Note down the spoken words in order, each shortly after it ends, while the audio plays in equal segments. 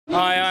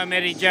Hi, I'm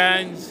Eddie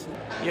Jones.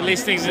 You're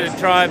listening to the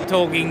Tribe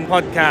Talking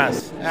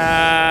podcast.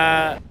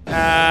 Yeah.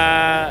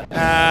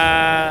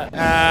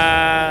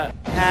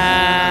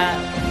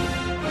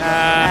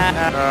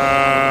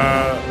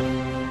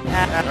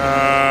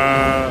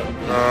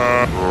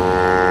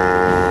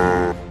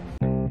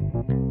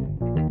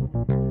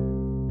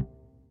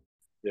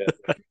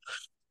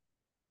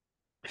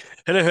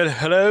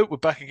 Hello. We're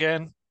back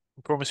again.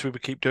 We promised we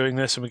would keep doing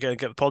this, and we're going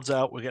to get the pods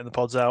out. We're getting the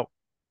pods out.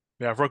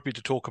 We have rugby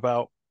to talk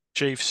about.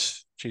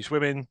 Chiefs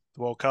women,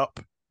 the World Cup.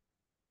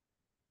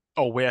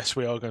 Oh, yes,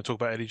 we are going to talk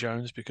about Eddie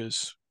Jones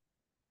because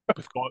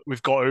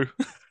we've got to.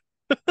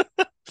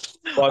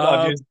 Well,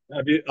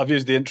 I've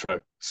used the intro,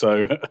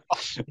 so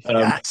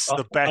Yes,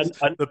 the best,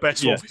 I,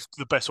 yeah,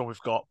 the best one we've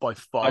got by I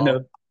far.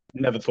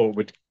 never thought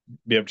we'd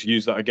be able to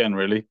use that again,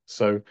 really.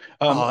 So,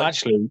 Uh,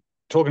 actually,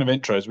 talking of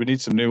intros, we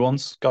need some new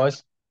ones,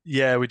 guys.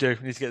 yeah, we do.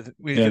 We need to get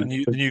Yeah,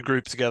 the new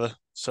group together.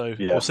 So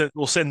yeah,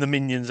 we'll send the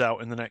minions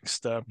out in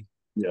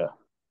yeah,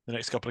 the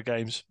next couple of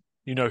games.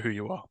 You know who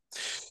you are.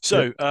 yeah,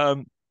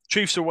 So,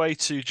 Chiefs away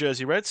to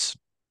Jersey Reds,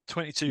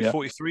 yeah,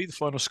 22-43, the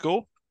final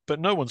score. But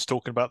no one's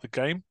talking about the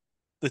game.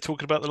 They're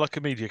talking about the lack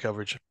of media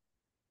coverage.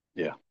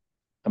 yeah.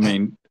 I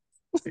mean,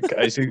 it's a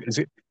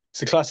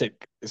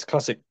classic. It's a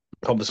classic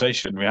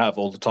conversation we have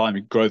all the time.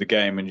 You grow the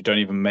game, and you don't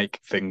even make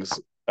things.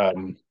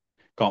 Can't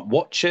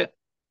watch it.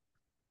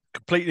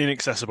 Completely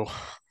inaccessible.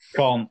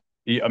 Can't.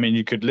 I mean,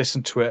 you could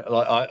listen to it.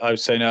 Like I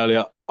was saying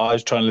earlier, I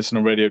was trying to listen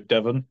to Radio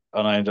Devon,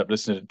 and I ended up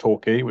listening to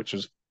Torquay, which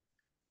was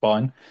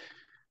fine.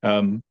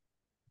 Um,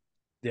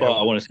 Yeah. but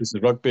I wanted to listen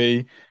to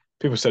rugby.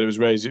 People said it was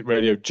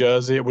Radio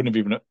Jersey. It wouldn't have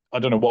even. I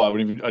don't know why. I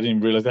didn't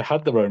even realize they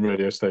had their own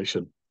radio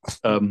station.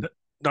 Um,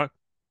 No.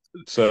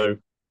 so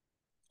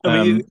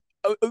I mean,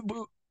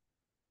 um,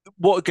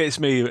 what gets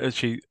me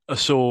actually, I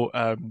saw.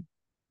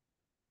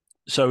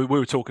 So we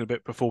were talking a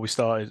bit before we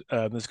started.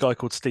 There's a guy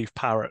called Steve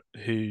Parrott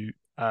who,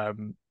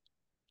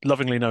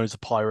 lovingly known as the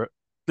Pirate,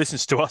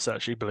 listens to us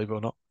actually, believe it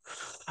or not.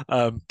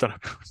 Don't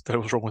know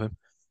what's wrong with him.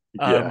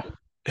 yeah,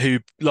 Who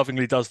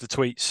lovingly does the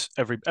tweets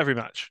every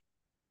match.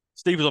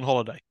 Steve was on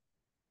holiday.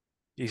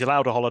 He's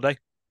allowed a holiday.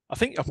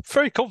 I'm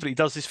very confident he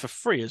does this for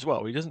free as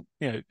well. He doesn't,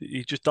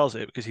 he just does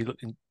it because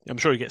I'm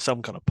sure he gets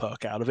some kind of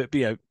perk out of it.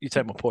 But you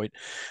take my point.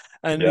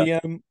 And yeah.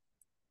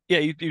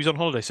 he was on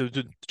holiday, so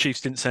the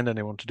Chiefs didn't send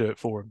anyone to do it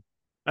for him.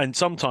 And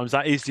sometimes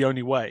that is the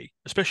only way,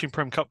 especially in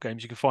Prem Cup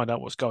games, you can find out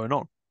what's going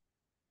on.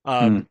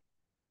 Mm.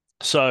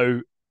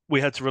 So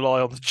we had to rely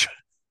on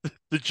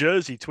the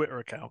Jersey Twitter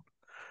account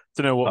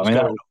to know what I was mean,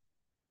 going on.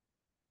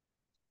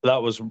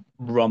 that was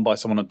run by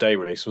someone on day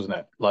race, wasn't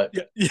it? Like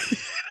Yeah,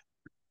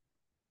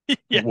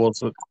 yeah, it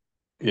was.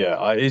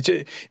 Yeah,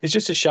 it's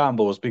just a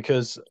shambles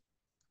because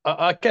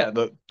I get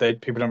that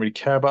people don't really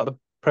care about the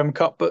Prem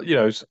Cup, but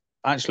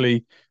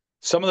actually,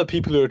 some of the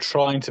people who are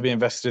trying to be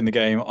invested in the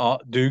game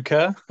do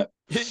care.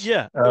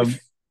 yeah. Um,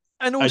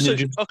 And and you also,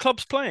 just our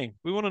club's playing.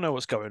 We want to know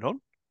what's going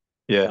on.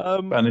 yeah,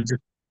 Um, and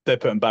they're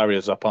putting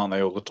barriers up, aren't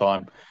they, all the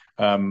time?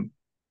 Um,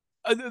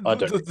 I don't.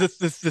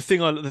 the thing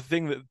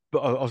that I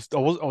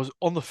was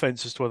on the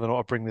fence as to whether or not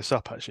I bring this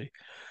up actually.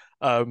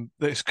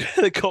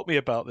 That got me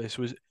about this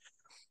was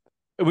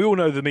we all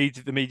know the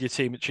media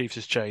team at Chiefs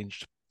has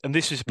changed, and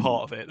this is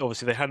part of it.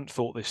 Obviously, they hadn't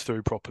thought this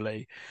through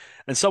properly,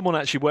 and someone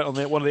actually went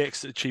on one of the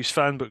Exeter Chiefs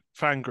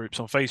fan groups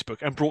on Facebook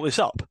and brought this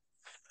up.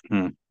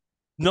 Mm.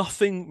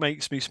 Nothing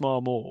makes me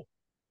smile more.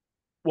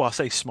 Well, I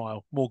say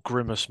smile, more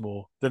grimace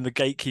more than the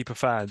gatekeeper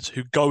fans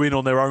who go in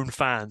on their own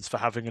fans for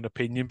having an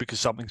opinion because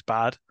something's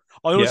bad.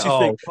 I Yeah. honestly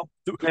think Oh,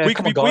 yeah. we could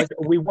Come on, be guys.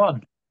 We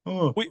won.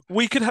 Oh.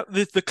 we could have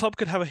the club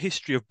could have a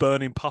history of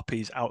burning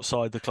puppies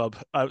outside the club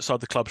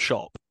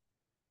shop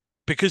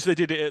because they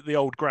did it at the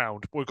old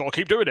ground. We've got to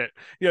keep doing it.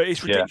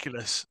 It's Yeah.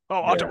 ridiculous.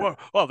 Oh, I Yeah. don't.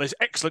 Well, there's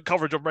excellent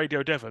coverage on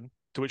Radio Devon,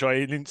 to which I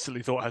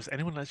instantly thought, has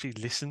anyone actually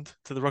listened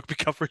to the rugby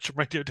coverage on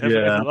Radio Devon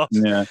over Yeah. the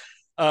last?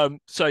 Yeah.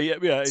 So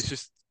yeah, it's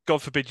just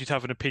God forbid you'd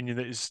have an opinion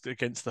that is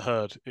against the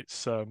herd. It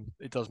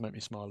does make me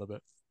smile a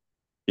bit.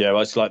 Yeah.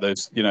 Well, it's like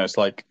those. It's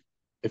like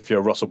if you're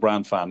a Russell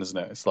Brand fan, isn't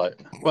it? It's like,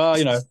 well,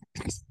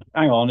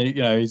 hang on.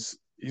 He's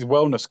a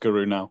wellness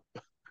guru now.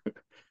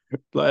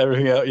 Like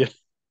everything else. Yeah.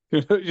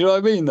 You know what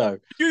I mean, though.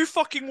 You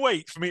fucking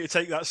wait for me to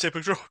take that a sip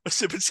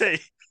of tea.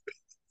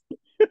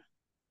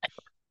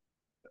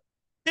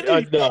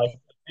 No,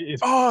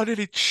 it's Oh, I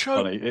nearly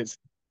choked. funny. It's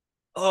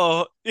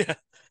Oh, yeah.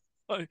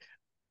 I-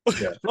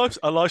 yeah,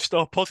 A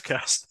lifestyle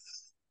podcast.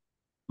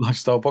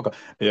 lifestyle podcast.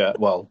 Yeah,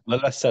 well, the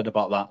less said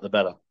about that, the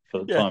better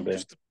for the Yeah. time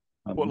being.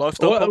 What Um,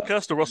 lifestyle well,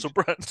 podcast or Russell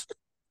Brand?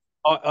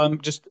 I'm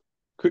just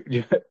quick.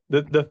 Yeah,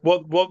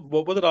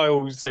 what did I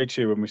always say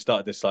to you when we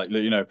started this? Like,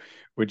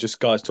 we're just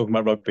guys talking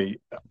about rugby.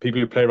 People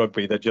who play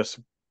rugby, they're just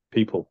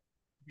people.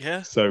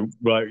 Yeah. So,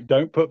 right,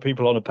 don't put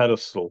people on a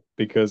pedestal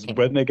because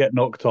when they get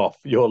knocked off,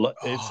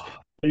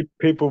 Oh,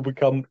 people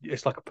become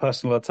it's like a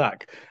personal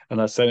attack. And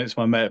I was saying it to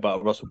my mate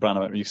about Russell Brand.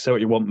 I went, you say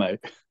what you want, mate.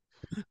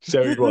 Say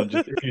what you want.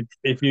 Just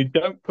if you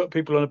don't put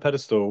people on a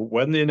pedestal,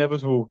 when the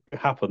inevitable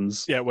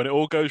happens, yeah. When it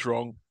all goes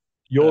wrong,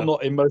 you're um,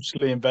 not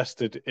emotionally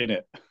invested in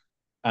it.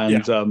 yeah,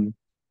 And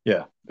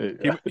Yeah.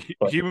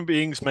 Human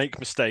beings make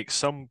mistakes,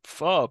 some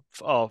far,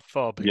 far,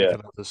 far bigger Yeah.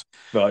 than others.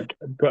 But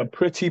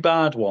pretty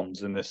bad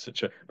ones in this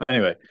situation.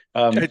 Anyway,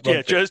 Yeah,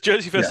 rugby.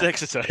 Jersey versus Yeah.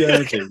 Exeter.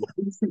 Jersey.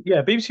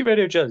 Yeah, BBC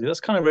Radio Jersey.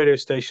 That's kind of radio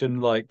station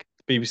like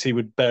BBC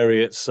would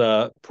bury its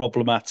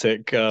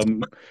problematic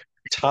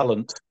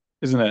talent,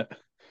 isn't it?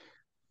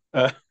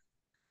 Uh,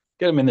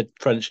 get them in the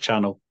French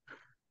Channel.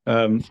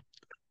 Um,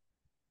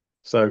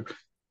 so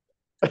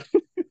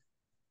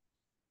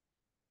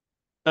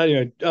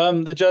anyway,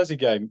 the Jersey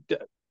game.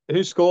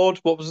 Who scored?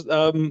 What was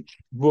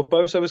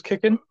Roboso was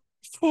kicking?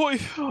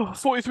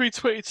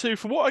 43-22.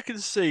 From what I can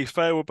see,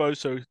 Faye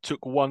Boso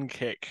took one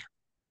kick.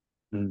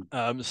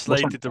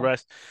 Slade did the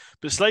rest,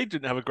 but Slade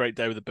didn't have a great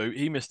day with the boot.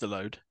 He missed a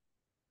load.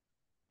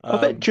 I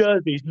bet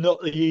Jersey's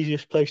not the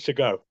easiest place to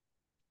go.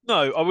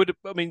 No,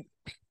 I mean,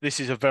 this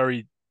is a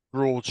very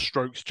broad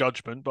strokes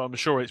judgment, but I'm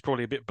sure it's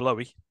probably a bit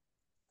blowy.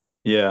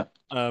 Yeah.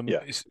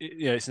 It's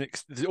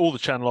all the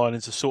Channel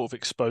Islands are sort of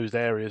exposed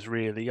areas,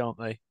 really, aren't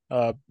they?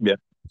 Yeah.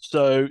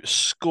 So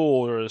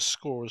scorers.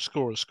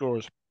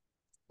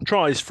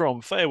 Tries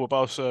from Faye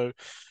Boso,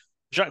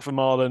 Jacques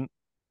Vermaelen,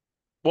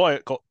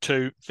 Wyatt got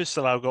 2,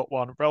 Fistelau got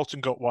 1,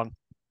 Relton got 1,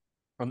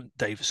 and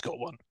Davis got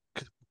 1.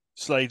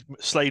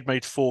 Slade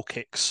made 4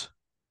 kicks,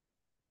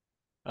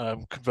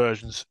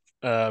 conversions.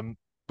 We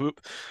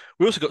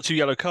also got 2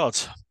 yellow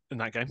cards in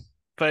that game.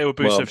 Faye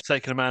Boso for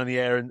taking a man in the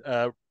air, and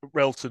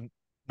Relton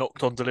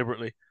knocked on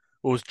deliberately,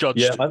 or was judged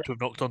to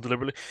have knocked on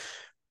deliberately.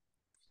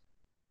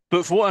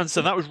 But for what I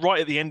understand, that was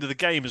right at the end of the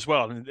game as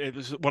well. And it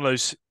was one of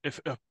those,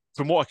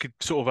 from what I could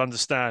sort of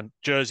understand,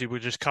 Jersey were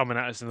just coming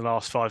at us in the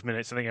last 5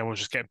 minutes. I think everyone was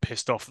just getting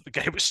pissed off that the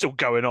game was still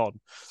going on,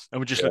 and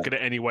we're just looking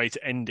at any way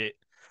to end it.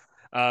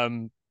 At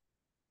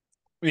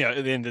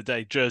the end of the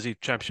day, Jersey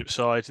Championship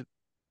side,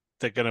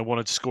 they're going to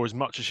want to score as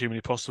much as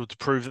humanly possible to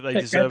prove that they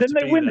deserve to be there.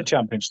 Didn't they win the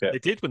championship? They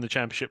did win the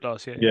championship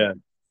last year. Yeah,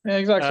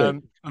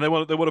 exactly. And they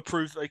want to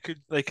prove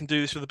they can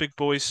do this with the big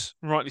boys,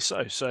 and rightly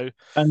so. So,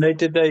 and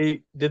did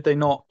they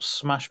not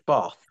smash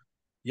Bath?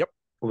 Yep.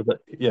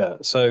 Yeah.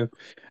 So,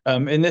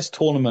 in this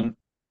tournament,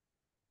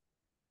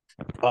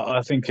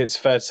 I think it's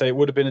fair to say it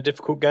would have been a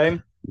difficult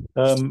game.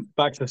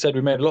 Baxter said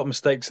we made a lot of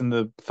mistakes in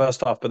the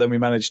first half, but then we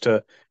managed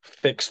to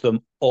fix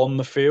them on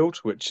the field,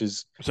 which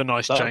is it's a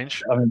nice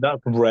change. I mean,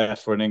 that's rare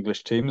for an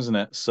English team, isn't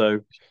it?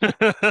 So,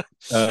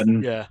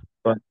 yeah.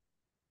 But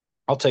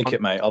I'll take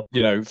it, mate.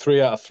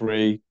 3 out of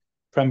 3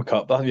 Prem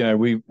Cup.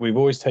 We've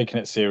always taken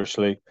it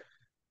seriously,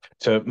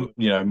 to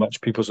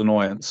much people's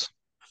annoyance.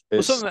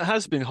 Well, something that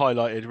has been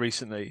highlighted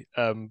recently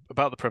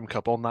about the Prem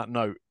Cup on that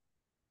note,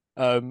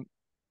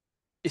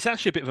 it's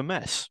actually a bit of a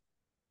mess.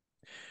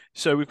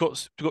 So we've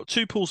got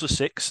 2 pools of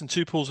 6 and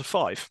 2 pools of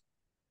 5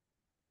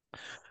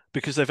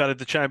 because they've added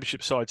the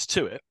championship sides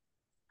to it.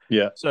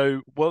 Yeah.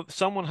 So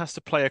someone has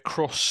to play a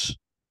cross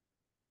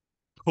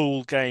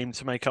pool game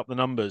to make up the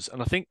numbers,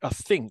 and I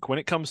think when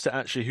it comes to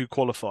actually who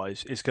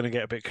qualifies, it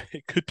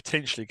could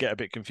potentially get a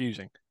bit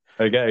confusing.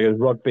 Okay,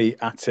 rugby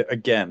at it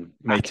again,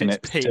 making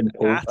it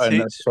simple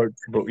and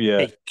approachable.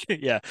 Yeah.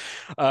 Yeah.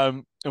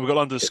 And we've got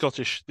London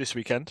Scottish this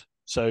weekend.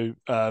 So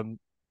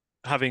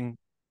having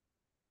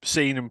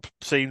seen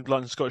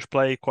London Scottish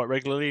play quite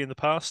regularly in the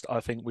past, I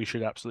think we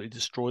should absolutely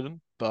destroy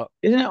them. But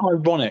isn't it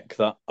ironic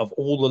that of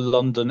all the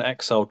London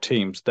XL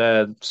teams,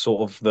 they're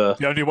sort of the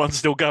only ones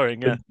still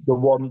going? Yeah, the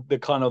ones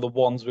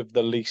with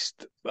the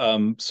least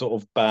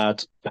sort of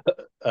bad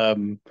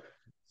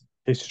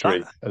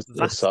history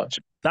as such.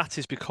 That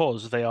is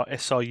because they are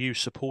SRU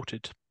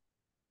supported.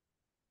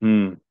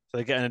 So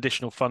they get an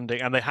additional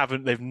funding, and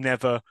they've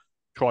never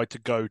tried to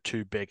go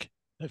too big.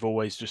 They've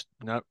always just,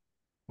 no,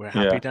 we're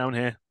happy down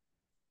here.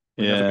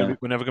 We're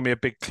never going to be a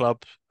big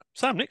club.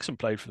 Sam Nixon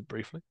played for them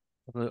briefly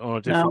on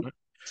a different note.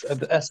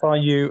 The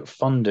SRU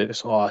funded.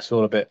 It's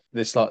all a bit.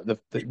 It's like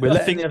we're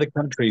letting the other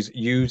countries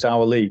use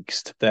our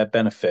leagues to their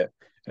benefit.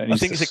 I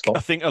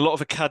think a lot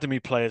of academy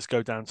players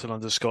go down to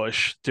London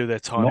Scottish, do their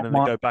time, and then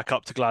they go back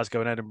up to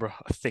Glasgow and Edinburgh.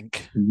 I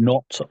think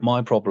not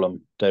my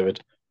problem,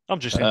 David. I'm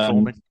just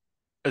informing,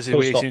 as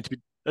we seem to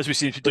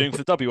be doing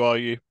for the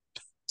WRU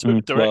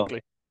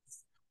directly.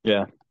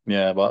 Well,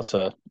 yeah, but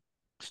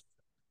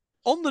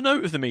on the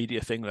note of the media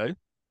thing, though,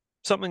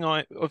 something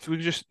if we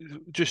just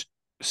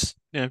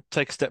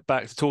take a step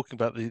back to talking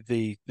about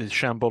the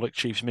shambolic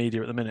Chiefs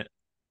media at the minute.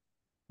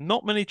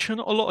 Not a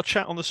lot of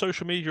chat on the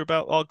social media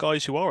about our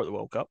guys who are at the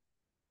World Cup.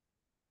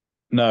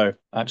 No,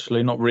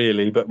 actually, not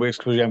really. But we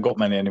haven't got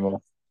many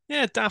anymore.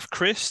 Yeah, Daft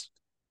Chris,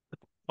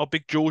 our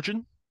big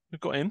Georgian,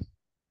 we've got him.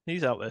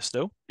 He's out there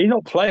still. He's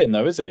not playing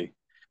though, is he?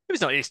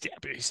 He's not. He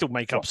still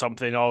make up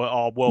something.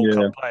 Our World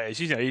Cup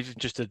players, even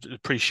just an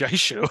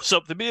appreciation or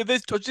something. But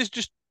there's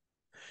just.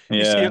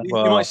 You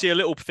might see a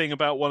little thing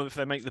about one if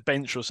they make the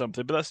bench or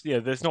something. But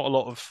there's not a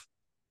lot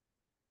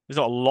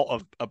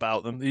of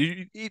about them.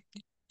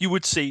 You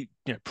would see,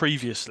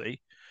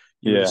 previously,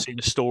 you would have seen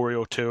a story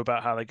or two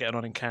about how they're getting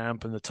on in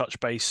camp and the touch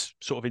base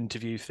sort of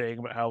interview thing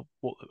about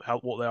what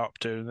they're up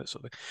to and that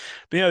sort of thing.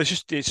 But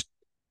it's.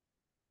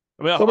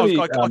 I mean,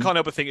 I can't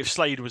help but think if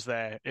Slade was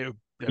there, it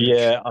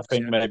Yeah, I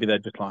think maybe they're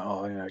just like,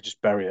 oh,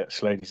 just bury it.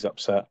 Slady's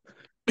upset.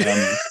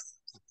 Yeah.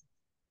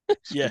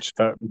 It's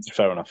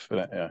fair enough,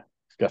 isn't it? Yeah,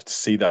 you have to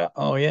see that.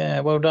 Oh yeah,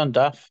 well done,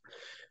 Daff.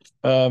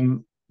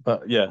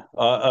 But yeah,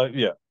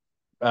 yeah.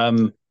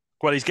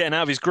 Well, he's getting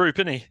out of his group,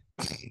 isn't he?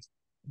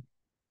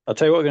 I'll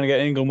tell you what, we're going to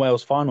get England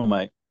Wales final,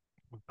 mate.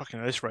 Fucking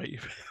at this rate.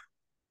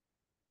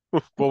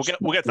 Well, we'll get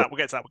to that. We'll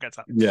get to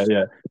that.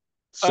 Yeah.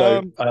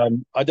 So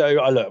I don't.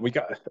 I look. We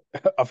got.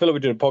 I feel like we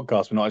did a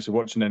podcast. We're not actually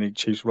watching any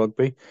Chiefs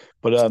rugby,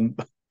 but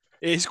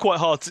it's quite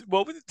hard.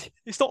 Well,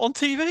 it's not on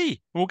TV.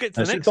 We'll get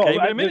to the next not,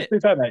 game in a minute. To be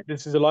fair, mate,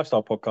 this is a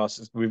lifestyle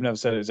podcast. We've never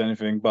said it was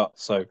anything but.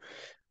 So,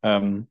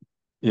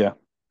 yeah,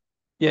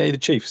 the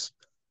Chiefs.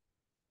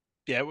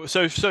 Yeah.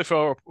 So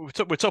far we're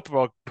top of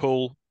our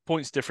pool.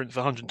 Points difference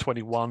for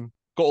 121.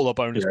 Got all our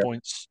bonus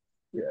points.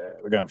 Yeah,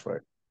 we're going for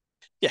it.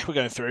 Yeah, we're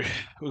going through.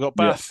 We've got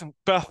Bath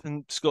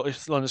and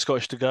Scottish, London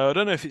Scottish to go. I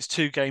don't know if it's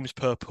 2 games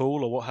per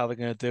pool or how they're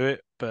going to do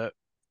it, but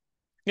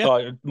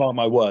yeah. Mark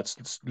my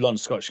words, London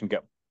Scottish can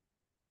get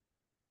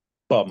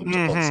bummed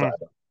on Saturday.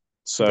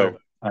 So,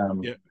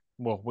 yeah.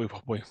 Well, we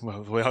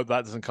hope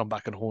that doesn't come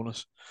back and haunt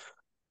us.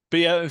 But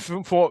yeah,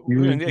 from what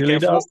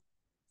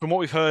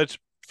we've heard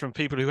from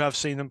people who have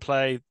seen them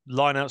play,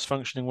 line-out's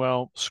functioning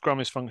well,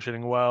 scrum is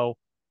functioning well.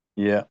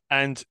 Yeah,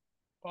 and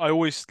I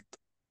always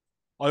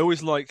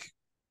like.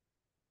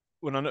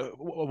 When I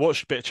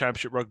watched a bit of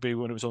Championship rugby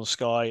when it was on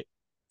Sky,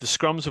 the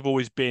scrums have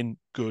always been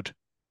good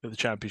at the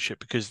Championship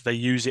because they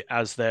use it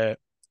as their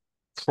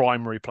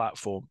primary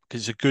platform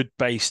because it's a good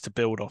base to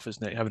build off,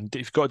 isn't it? If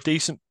you've got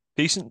a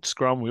decent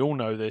scrum, we all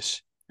know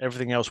this.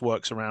 Everything else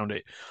works around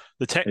it.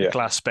 The technical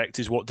aspect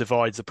is what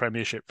divides the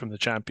Premiership from the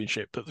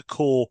Championship, but the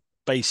core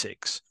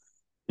basics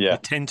they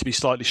tend to be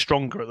slightly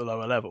stronger at the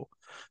lower level.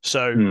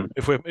 So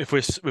if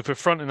we're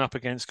fronting up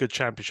against good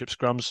Championship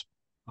scrums,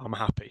 I'm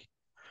happy.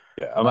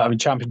 Yeah, I mean,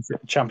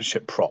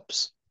 championship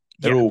props.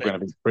 They're all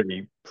going to be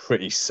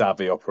pretty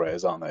savvy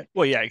operators, aren't they?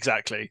 Well, yeah,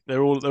 exactly.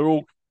 They're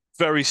all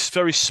very,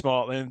 very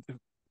smart and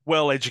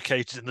well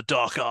educated in the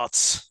dark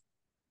arts.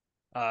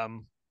 But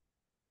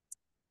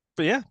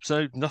yeah,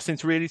 so nothing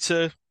to really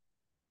to.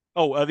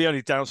 Oh, the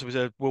only downside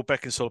was Will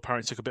Beckinsale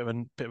apparently took a bit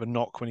of a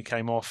knock when he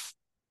came off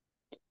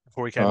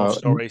before he came off.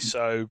 Sorry,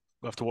 so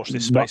we'll have to watch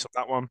this space on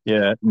that one.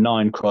 Yeah,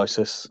 9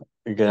 crisis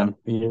again.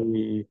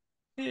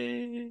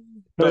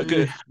 But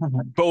good.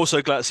 But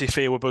also glad to see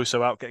Fia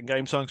Wabuso out getting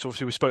game time because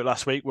obviously we spoke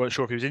last week, weren't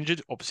sure if he was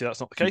injured. Obviously that's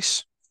not the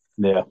case.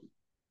 Yeah.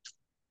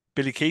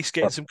 Billy Keith's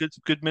getting some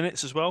good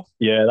minutes as well.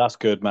 Yeah, that's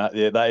good, Matt.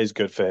 Yeah, that is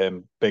good for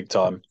him, big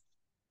time.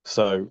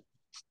 So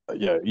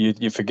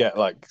you forget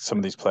like some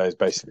of these players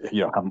basically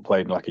haven't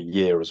played in like a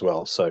year as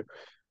well. So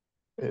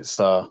it's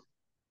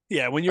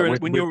when you're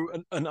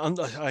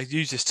I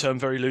use this term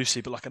very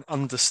loosely, but like an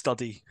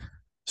understudy,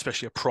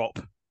 especially a prop,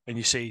 and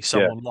you see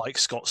someone like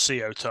Scott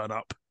Seo turn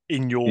up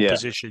in your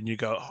position, you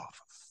go, oh,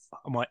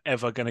 am I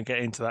ever going to get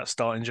into that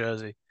starting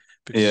jersey?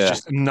 Because it's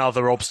just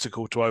another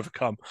obstacle to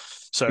overcome.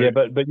 So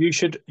but you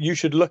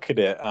should look at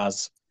it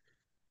as,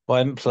 well, I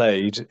haven't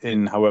played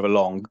in however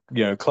long.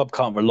 Club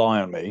can't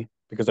rely on me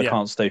because I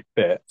can't stay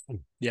fit.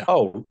 Yeah.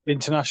 Oh,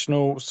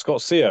 international Scott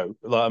Seo.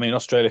 Like, I mean,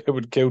 Australia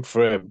would killed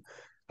for him.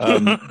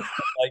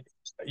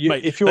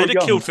 If you're they'd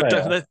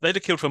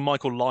have killed for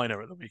Michael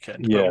Liner at the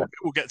weekend. Yeah, but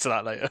we'll get to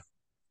that later.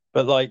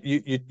 But like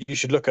you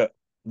should look at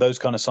those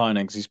kind of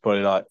signings. He's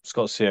probably like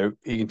Scott Seo.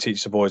 He can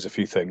teach the boys a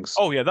few things.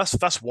 Oh yeah,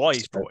 that's why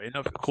he's brought in.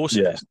 Of course,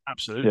 it is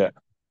absolutely. Yeah.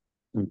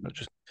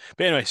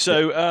 But anyway,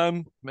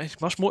 so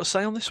much more to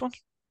say on this one?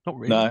 Not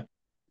really.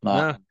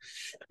 No.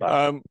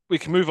 We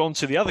can move on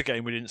to the other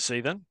game we didn't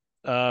see then,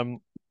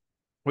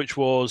 which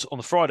was on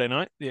the Friday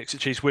night. The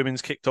Exeter Chiefs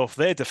women's kicked off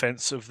their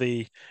defence of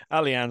the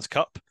Allianz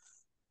Cup,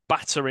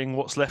 battering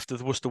what's left of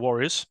the Worcester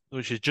Warriors,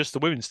 which is just the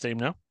women's team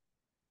now.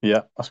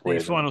 Yeah, that's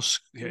weird. The final,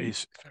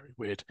 it's very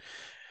weird.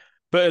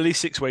 But at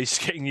least 6 ways is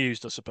getting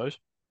used, I suppose.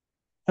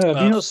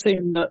 Have you not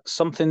seen that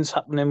something's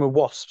happening with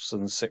wasps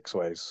and 6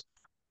 ways?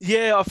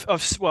 Yeah,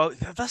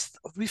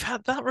 we've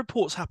had that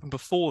reports happen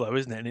before though,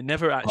 isn't it? And it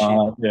never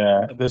actually.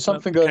 There's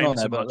something going on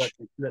there. But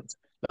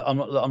I'm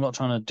not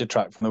trying to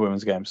detract from the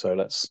women's game, so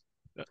let's.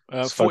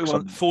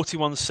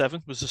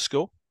 41-7 was the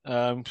score.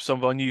 Some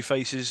of our new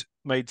faces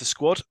made the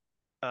squad,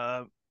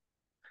 but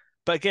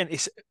again,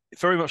 it's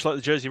very much like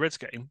the Jersey Reds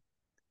game.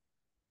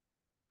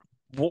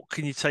 What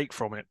can you take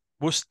from it?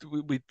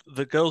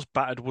 The girls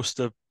battered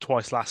Worcester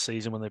twice last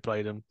season when they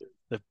played them.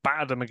 They've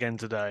battered them again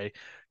today.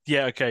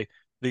 Yeah, okay.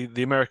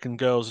 The American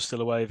girls are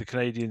still away. The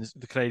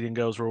Canadian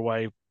girls were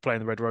away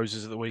playing the Red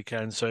Roses at the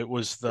weekend. So it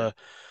was the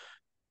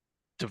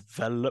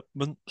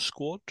development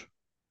squad.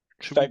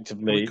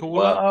 Effectively, it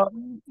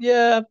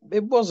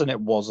was and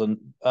it wasn't.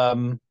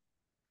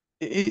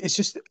 It's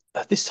just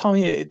this time of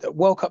year,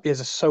 World Cup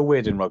years are so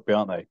weird in rugby,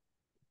 aren't they?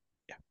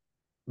 Yeah,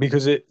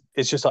 because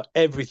it's just like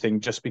everything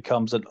just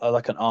becomes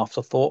like an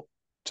afterthought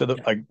to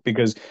the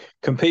because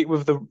compete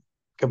with the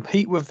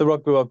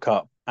Rugby World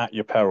Cup at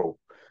your peril.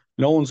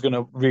 No one's going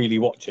to really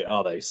watch it,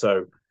 are they?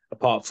 So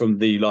apart from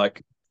the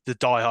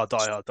diehard,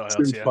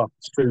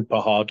 super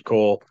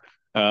hardcore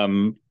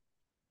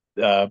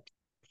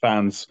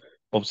fans,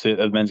 obviously at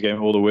the men's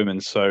game or the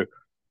women's. So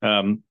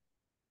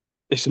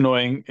it's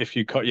annoying if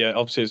you cut. Yeah,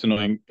 obviously it's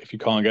annoying if you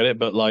can't get it.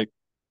 But like,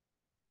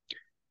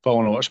 if I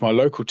want to watch my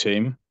local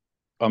team,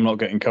 I'm not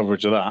getting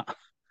coverage of that.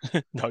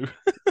 No,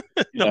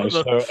 You know,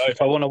 so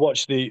if I want to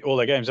watch all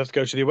their games, I have to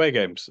go to the away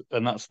games,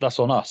 and that's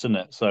on us, isn't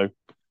it? So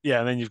yeah,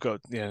 and then you've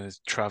got there's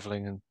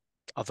traveling and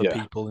other yeah,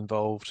 people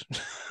involved.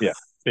 yeah,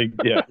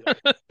 yeah,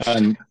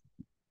 and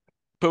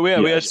But we yeah.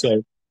 had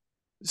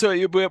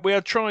we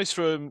had tries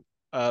from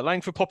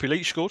Langford. Poppy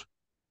Leach scored.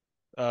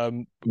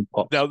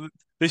 Pops. Now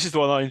this is the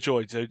one I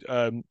enjoyed. So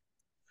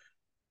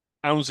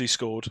Ounsley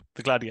scored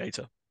the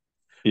Gladiator,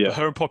 but Yeah.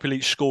 her and Poppy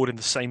Leach scored in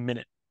the same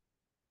minute.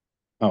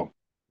 Oh,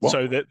 what?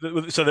 So they're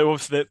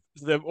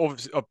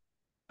obviously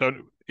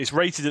it's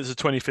rated as the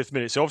 25th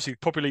minute. So obviously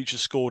Poppy Leach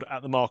has scored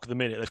at the mark of the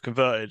minute. They've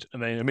converted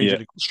and then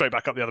immediately straight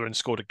back up the other end and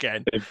scored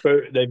again.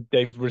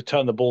 They've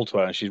returned the ball to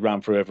her, and she's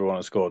ran through everyone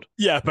and scored.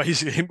 Yeah,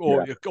 basically,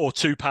 or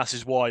two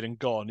passes wide and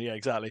gone. Yeah,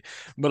 exactly.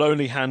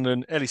 Maloney,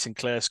 Hanlon, Ellie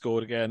Sinclair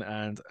scored again,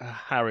 and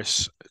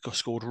Harris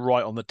scored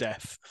right on the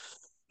death.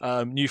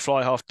 New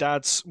fly half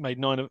Dads made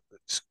 9 of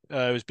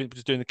was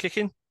doing the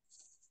kicking.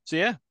 So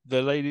yeah,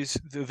 the ladies,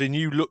 the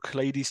new look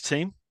ladies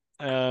team.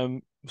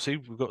 See,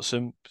 we've got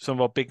some of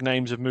our big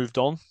names have moved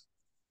on.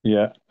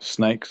 Yeah,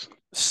 snakes.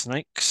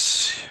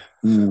 Snakes.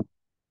 Mm.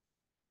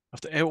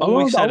 After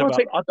all we said about,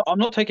 I'm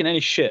not taking any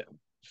shit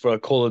for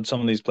calling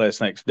some of these players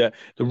snakes. The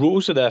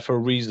rules are there for a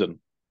reason.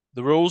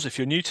 the rules, if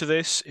you're new to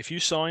this, if you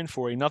sign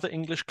for another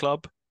English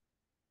club,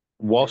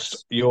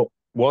 Whilst if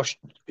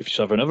you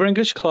serve another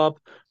English club,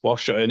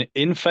 whilst you're an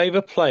in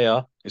favour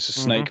player, it's a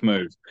snake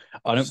move.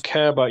 I don't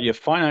care about your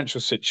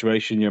financial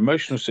situation, your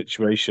emotional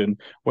situation,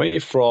 where you're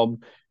from,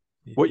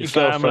 what your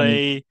your girlfriend,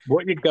 family,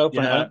 I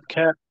yeah. don't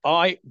care.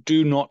 I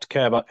do not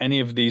care about any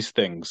of these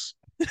things.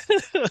 But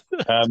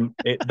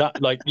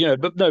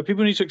no,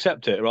 people need to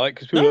accept it, right?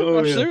 Because people, No,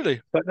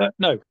 absolutely. but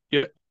no,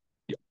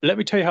 let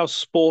me tell you how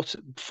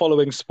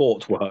following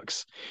sport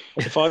works.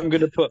 If I'm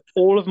going to put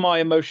all of my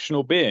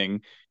emotional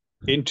being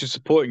into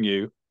supporting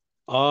you,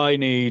 I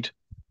need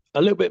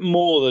a little bit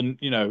more than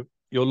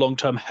your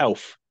long-term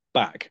health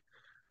back.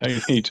 I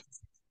need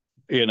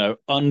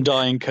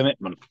undying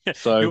commitment.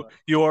 So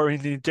You are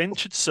an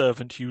indentured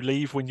servant. You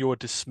leave when you're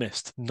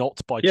dismissed,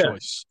 not by yeah,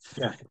 choice.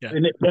 yeah, Yeah.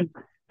 then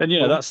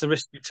that's the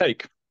risk you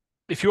take.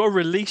 If you are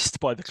released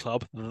by the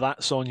club,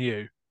 that's on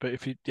you. But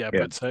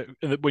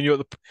when you're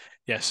at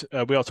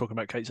we are talking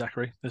about Kate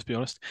Zachary. Let's be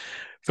honest.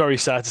 Very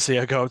sad to see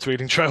her go up to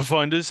Ealing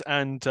Trailfinders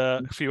and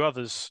a few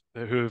others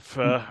who've.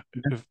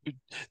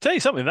 Tell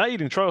you something, that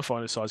Ealing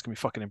Trailfinders side is going to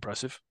be fucking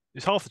impressive.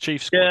 It's half the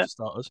Chiefs squad for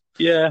starters.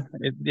 But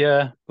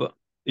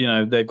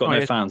they've got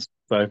no fans,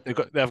 so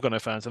they've got no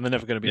fans, and they're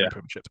never going to be in the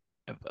Premiership.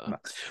 No.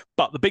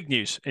 But the big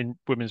news in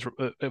women's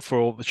for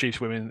all the Chiefs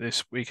women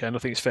this weekend, I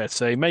think it's fair to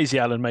say, Maisie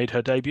Allen made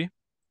her debut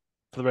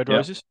for the Red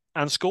Roses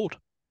and scored.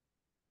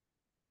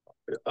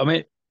 I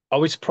mean, are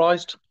we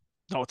surprised?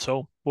 Not at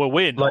all. Well,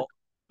 we're not.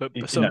 But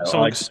the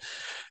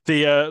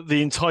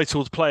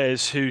entitled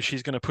players who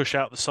she's going to push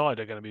out the side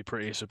are going to be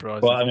pretty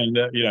surprised. Well, I mean,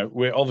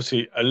 we're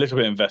obviously a little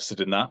bit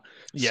invested in that.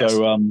 Yes.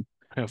 So,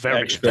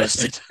 very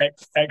invested.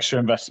 Extra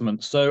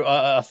investment. So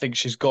I think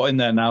she's got in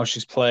there now.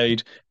 She's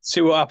played. See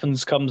what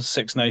happens comes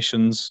Six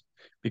Nations,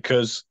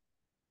 because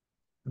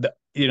the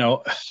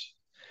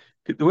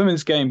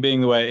women's game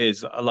being the way it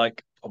is,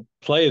 like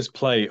players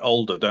play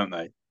older, don't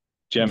they?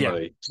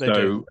 Generally. Yeah, they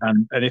do.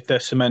 And if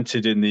they're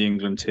cemented in the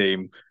England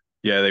team,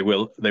 yeah, they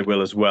will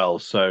as well.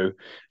 So,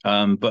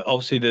 but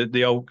obviously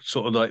the old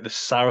sort of like the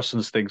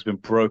Saracens thing's been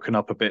broken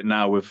up a bit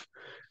now with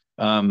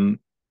the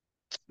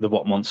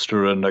What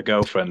Monster and a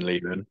girlfriend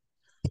leaving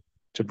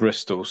to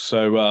Bristol.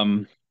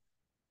 So,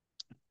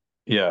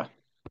 yeah.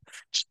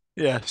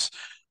 Yes.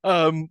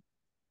 I'm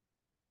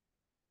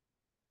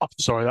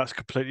sorry, that's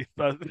completely.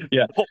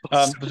 Yeah.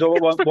 So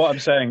what I'm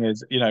saying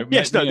is,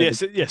 yes.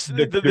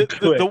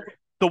 the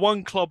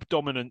one club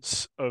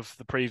dominance of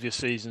the previous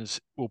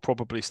seasons will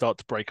probably start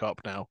to break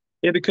up now.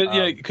 Yeah, because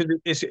like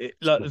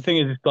the thing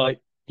is, it's like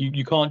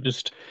you can't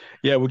just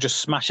we'll just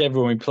smash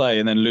everyone we play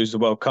and then lose the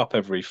World Cup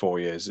every 4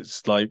 years.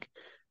 It's like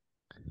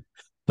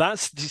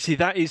that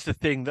is the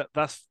thing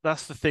that's the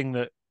thing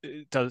that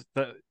it does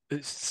that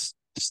it's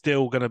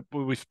still going to.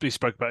 We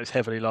spoke about this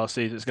heavily last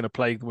season. It's going to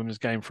plague the women's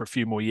game for a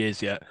few more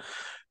years yet.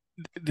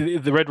 The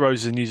Red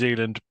Roses in New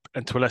Zealand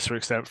and to a lesser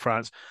extent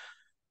France,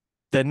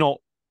 they're not.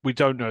 We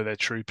don't know their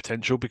true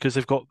potential because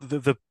they've got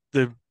the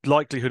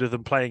likelihood of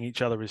them playing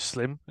each other is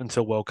slim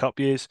until World Cup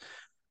years,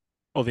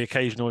 or the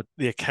occasional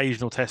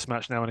Test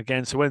match now and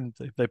again. So when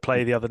they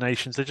play the other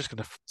nations, they're just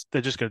going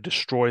to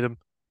destroy them.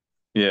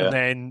 Yeah, and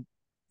then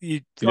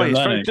it's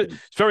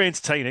very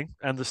entertaining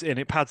and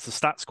it pads the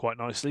stats quite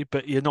nicely,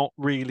 but you're not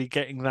really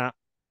getting that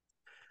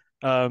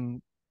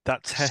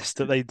test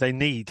that they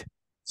need.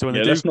 So when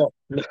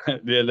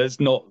let's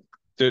not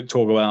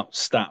talk about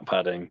stat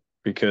padding,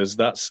 because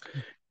that's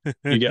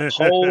you get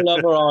whole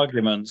other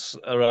arguments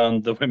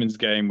around the women's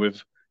game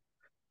with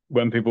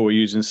when people were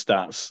using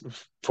stats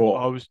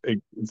for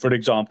an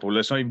example.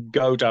 Let's not even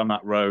go down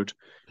that road,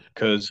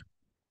 because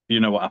you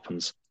know what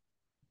happens.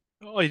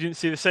 Oh, you didn't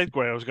see the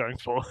segue I was going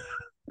for.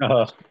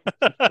 Uh,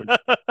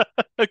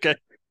 Okay.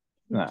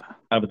 nah,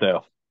 have a day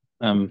off.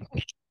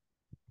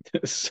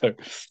 So,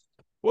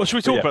 Well, should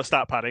we but talk yeah, about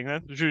stat padding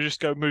then? Should we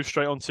just move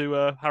straight on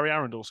to Harry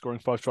Arundel scoring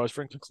 5 tries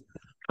for England?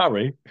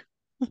 Harry,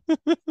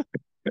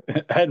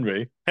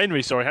 Henry.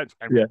 Henry, sorry,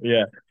 Henry.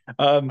 Yeah,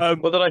 yeah.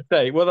 What did I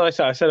say? What did I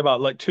say? I said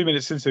about like 2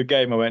 minutes into the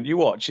game, I went, "You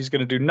watch, he's going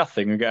to do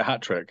nothing and get a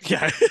hat trick."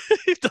 Yeah,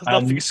 he does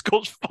nothing. He And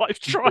scores 5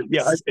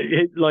 yeah, tries.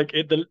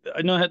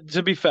 I know.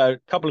 To be fair, a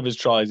couple of his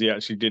tries he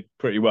actually did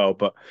pretty well,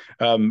 but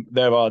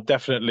there are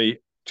definitely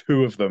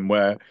two of them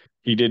where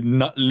he did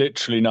not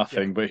literally Yeah,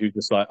 nothing, but he was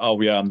just like, "Oh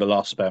yeah, I'm the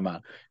last spare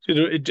man." So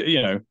did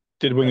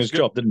that's Winger's good.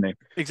 job, didn't he?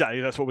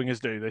 Exactly, that's what wingers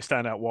do. They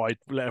stand out wide,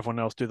 let everyone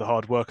else do the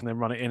hard work, and then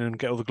run it in and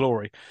get all the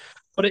glory.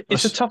 But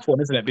it's a Us, tough one,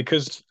 isn't it?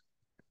 Because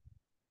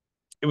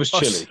it was us,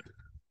 chilly,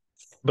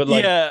 but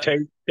like yeah,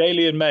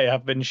 Daly and May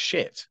have been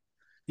shit.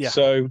 yeah.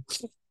 So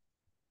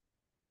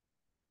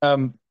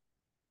um,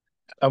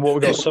 and what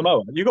we got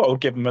Samoa. You got to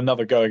give them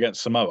another go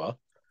against Samoa.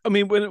 I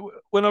mean,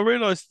 when I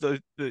realised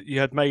that you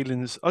had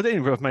Malins, I didn't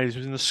even know if Malins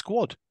was in the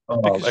squad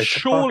Oh, because it's a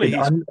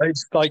fucking.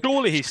 It's like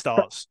surely he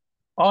starts.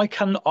 I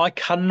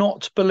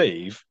cannot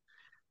believe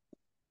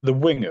the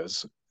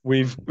wingers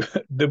we've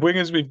the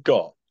wingers we've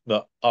got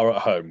that are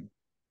at home,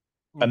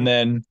 and Mhm.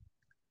 then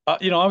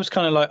I was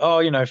kind of like,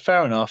 oh,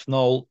 fair enough.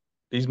 Noel,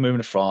 he's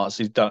moving to France,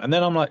 he's done, and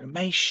then I'm like,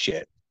 May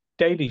shit,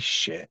 Daly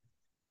shit.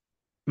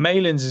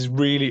 Malins is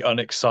really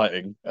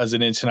unexciting as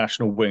an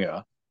international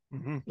winger.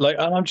 Mhm. Like,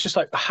 and I'm just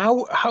like,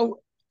 how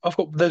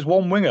there's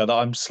one winger that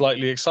I'm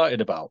slightly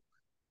excited about,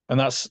 and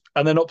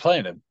they're not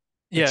playing him.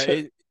 Yeah,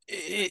 So,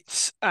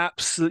 it's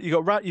absolutely.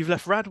 You've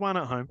left Radwan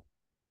at home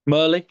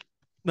Murley,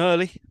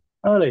 early.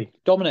 early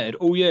dominated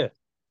all year.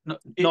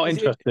 It, Not it, it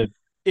interested.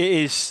 it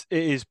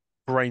is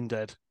brain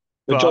dead.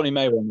 The But Johnny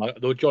May one,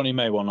 the Johnny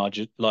May one, I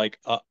just like.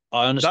 I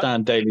that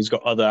understand Daly's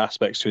got other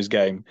aspects to his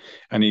game,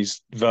 and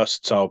he's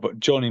versatile. But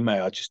Johnny May,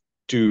 I just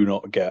do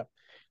not get.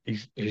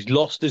 He's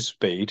lost his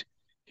speed.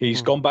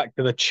 He's mm. gone back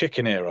to the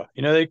chicken era.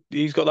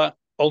 He's got that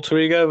alter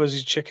ego as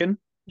his chicken.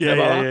 You Yeah,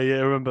 know yeah, about yeah, yeah. I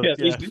remember. that?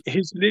 Yeah, Yeah.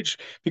 he's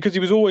literally because he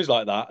was always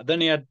like that. Then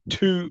he had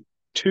 2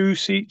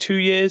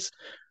 years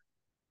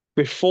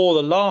before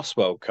the last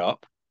World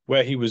Cup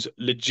where he was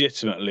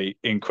legitimately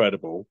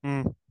incredible.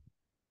 Mm.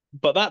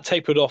 But that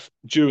tapered off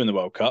during the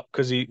World Cup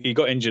because he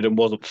got injured and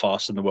wasn't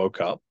fast in the World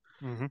Cup,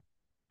 Hmm.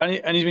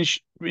 and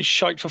he's been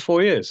shite for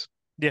 4 years.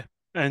 Yeah.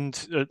 And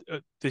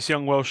this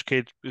young Welsh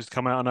kid has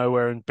come out of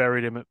nowhere and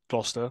buried him at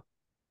Gloucester.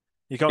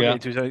 He can't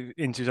get Yeah,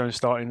 into his own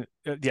starting.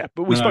 Yeah,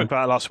 but we spoke no,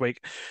 about it last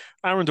week.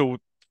 Arundel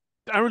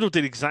Arundel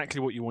did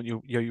exactly what you want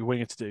your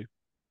winger to do.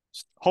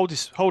 Hold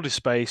his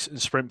space and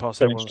sprint past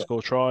finish everyone and it.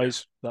 score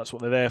tries. That's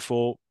what they're there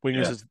for.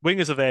 Yeah,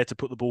 Wingers are there to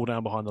put the ball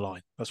down behind the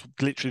line. That's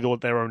literally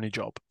their only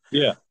job.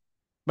 yeah,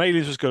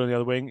 Mayleys was good on the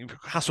other wing.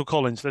 Hassel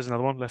Collins, there's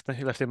another one.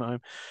 He left him at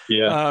home.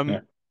 yeah, yeah,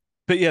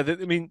 But yeah,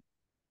 I mean,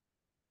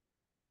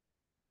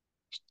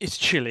 it's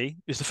Chile.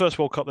 It's the first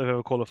World Cup they've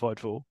ever qualified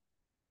for.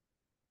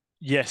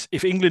 Yes,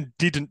 if England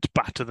didn't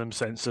batter them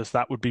senseless,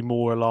 that would be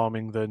more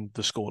alarming than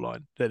the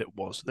scoreline than it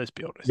was. Let's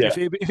be honest. yeah, If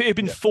it had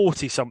been yeah,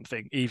 40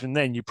 something, even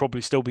then, you'd probably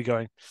still be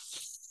going,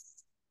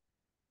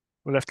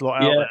 we left a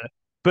lot out yeah. there.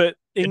 But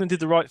England did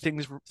the right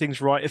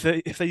things right.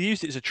 If they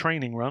used it as a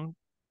training run,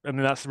 I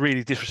mean that's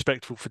really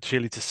disrespectful for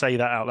Chile to say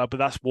that out loud, but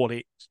that's what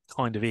it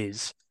kind of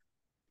is.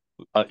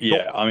 Got,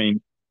 Yeah. I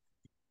mean,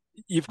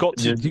 you've got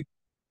to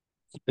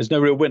there's no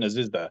real winners,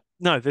 is there?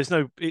 no, there's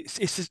no. It's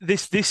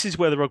this is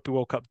where the Rugby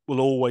World Cup will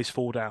always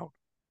fall down Yeah,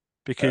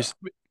 because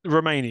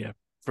Romania,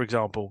 for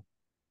example,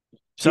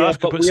 South yeah,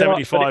 Africa but put we are,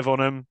 75 on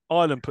them.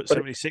 Ireland put but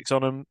 76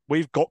 on them.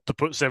 We've got to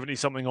put 70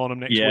 something on them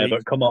next yeah, week.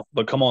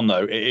 but come on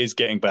though, it is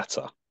getting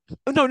better.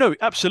 Oh, no,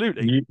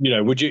 absolutely.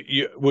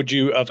 Would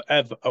you have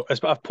ever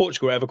have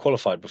Portugal ever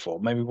qualified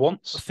before? Maybe I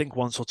once. think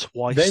once or They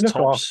twice look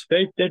off. tops.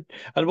 They did.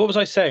 And what was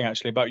I saying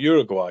actually about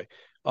Uruguay?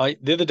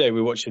 The other day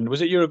we were watching.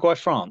 Was it Uruguay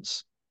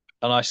France?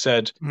 And I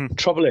said, Mm,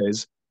 trouble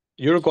is,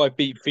 Uruguay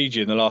beat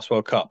Fiji in the last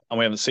World Cup, and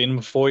we haven't seen them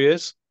for 4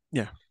 years.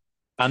 yeah.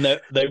 And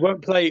they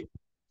won't play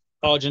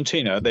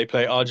Argentina. They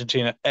play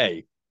Argentina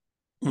A,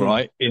 Mm,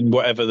 right, in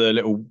whatever the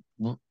little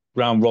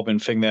round robin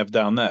thing they have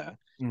down there.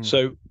 mm.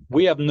 So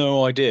we have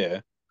no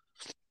idea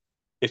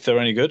if they're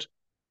any good.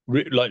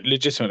 Like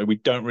legitimately, we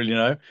don't really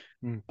know.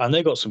 Mm. And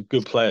they got some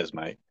good players,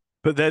 mate.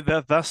 But that's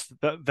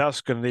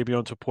going to lead me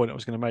on to a point I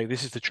was going to make.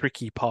 This is the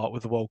tricky part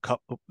with the World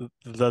Cup,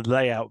 the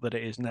layout that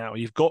it is now.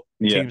 You've got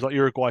Yeah, teams like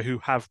Uruguay who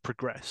have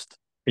progressed.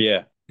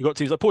 yeah, You've got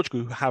teams like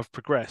Portugal who have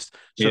progressed.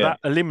 So yeah, that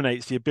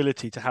eliminates the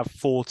ability to have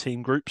 4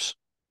 team groups.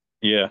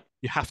 yeah,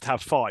 You have to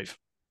have 5.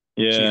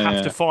 So yeah,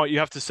 you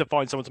have to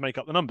find someone to make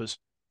up the numbers.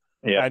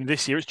 yeah, And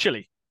this year it's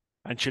Chile,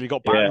 and Chile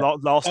got yeah.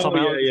 last time Oh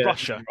out yeah, with yeah.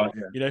 Russia. Right,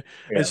 And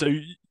yeah, so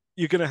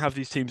you're going to have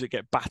these teams that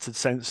get battered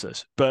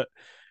senseless. But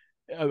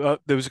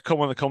there was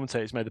one of the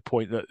commentators made the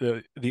point that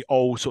the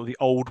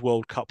old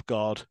World Cup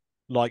guard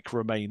like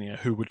Romania,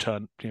 who would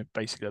turn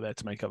basically there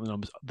to make up the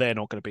numbers, they're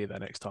not going to be there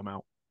next time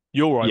out.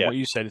 You're right. yeah, What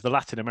you said is the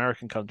Latin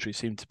American countries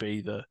seem to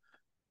be the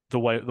the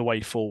way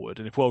forward.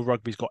 And if World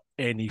Rugby's got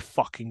any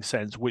fucking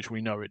sense, which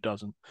we know it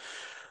doesn't,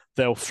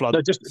 they'll flood.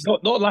 No, just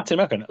not Latin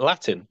American,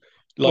 Latin.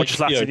 Or Like, just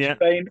Latin, yeah.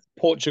 Spain,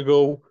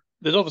 Portugal.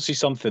 There's obviously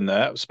something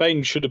there.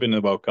 Spain should have been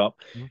in the World Cup.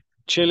 Mhm.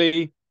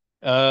 Chile,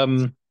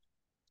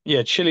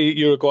 Chile,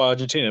 Uruguay,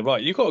 Argentina.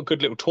 Right, you've got a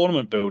good little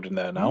tournament building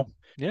there now.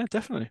 Yeah,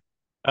 definitely.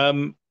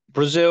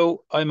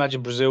 Brazil, I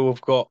imagine Brazil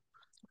have got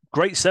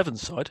Great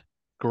sevens side.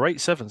 Great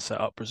sevens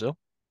set up, Brazil.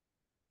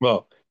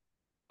 well,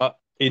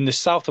 in the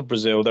south of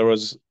Brazil, there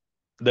is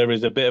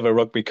a bit of a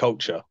rugby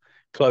culture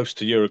close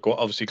to Uruguay,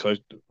 obviously close,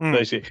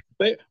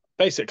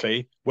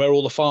 basically where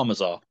all the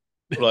farmers are,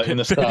 like in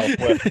the south,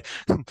 where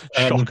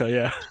Shocker,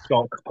 yeah.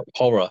 shock,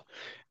 horror.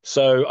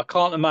 So I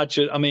can't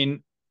imagine. I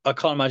mean, I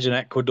can't imagine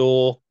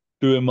Ecuador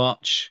doing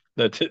much.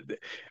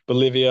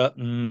 Bolivia,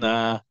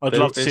 nah. I'd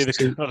love to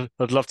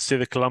see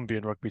the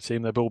Colombian rugby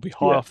team. They'll all be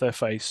high off their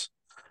face,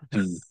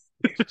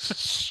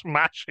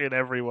 smashing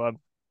everyone.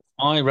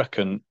 I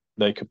reckon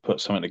they could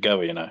put something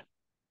together.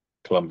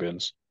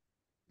 Colombians.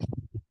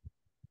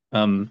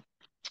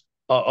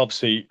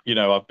 Obviously,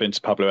 I've been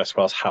to Pablo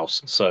Escobar's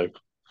house, so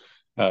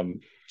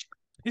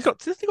He's got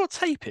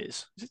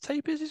tapirs. Is it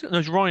tapirs? No,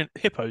 it's Ryan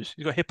hippos.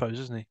 He's got hippos,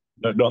 isn't he?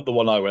 no, not the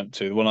one I went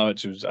to. The one I went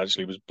to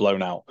was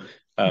blown out.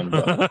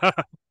 But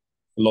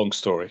long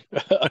story.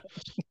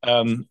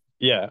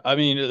 Yeah, I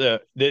mean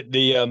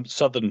the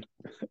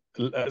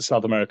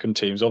South American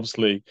teams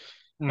obviously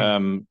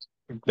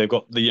they've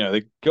got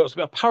they've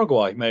got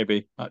Paraguay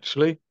maybe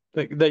actually.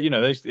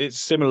 It's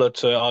similar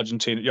to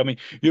Argentina. I mean,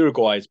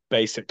 Uruguay is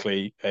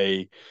basically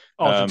a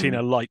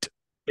Argentina light.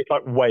 It's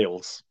like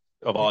Wales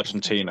of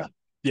Argentina.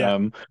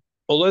 Yeah.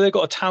 Although they've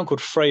got a town called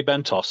Fray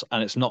Bentos,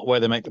 and it's not where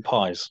they make the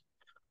pies.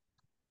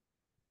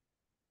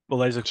 Well,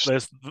 there's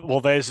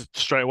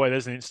straight away.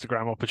 There's an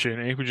Instagram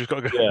opportunity. We just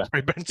got to go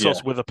Fray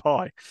Bentos with a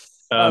pie.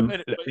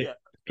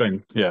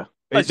 Yeah.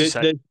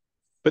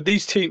 But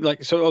these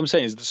teams, so what I'm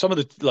saying is that some of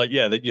the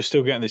that you're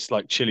still getting this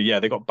Chile. Yeah,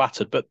 they got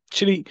battered, but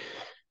Chile.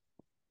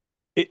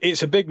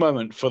 It's a big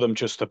moment for them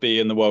just to be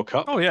in the World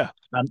Cup. Oh yeah,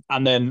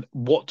 and then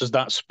what does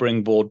that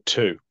springboard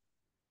to?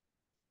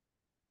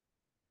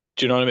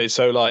 Do you know what I mean?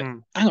 So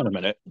hang on a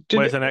minute.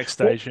 Where's the next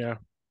stage?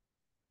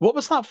 What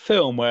was that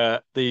film where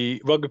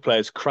the rugby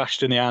players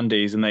crashed in the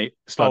Andes and they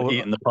started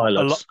eating the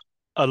pilots?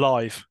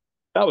 Alive.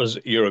 That was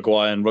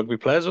Uruguayan rugby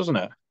players, wasn't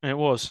it? It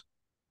was.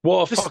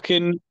 What a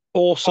fucking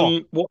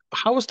awesome!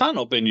 How has that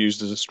not been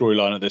used as a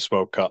storyline at this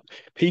World Cup?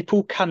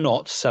 People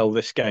cannot sell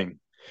this game.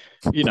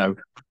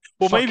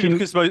 Well, maybe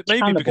because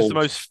the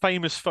most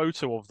famous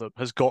photo of them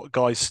has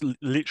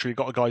literally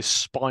got a guy's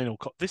spinal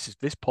cord.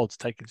 This pod's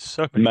taking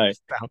so many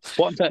down.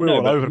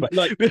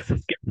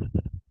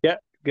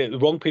 Get the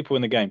wrong people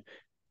in the game.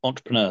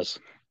 Entrepreneurs,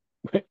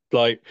 who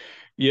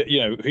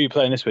you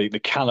playing this week? The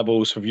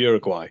cannibals of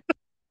Uruguay.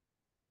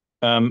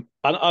 And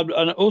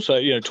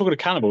also, talking to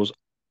cannibals,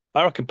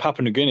 I reckon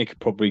Papua New Guinea could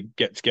probably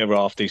get together a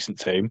half decent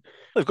team.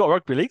 They've got a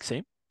rugby league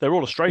team. They're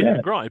all Australian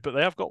and grind, but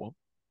they have got one.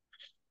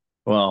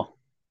 Well.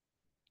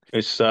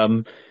 It's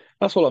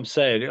that's what I'm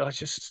saying. I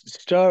just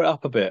stir it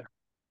up a bit.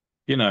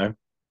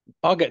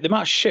 I'll get the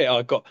amount of shit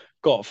I got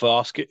for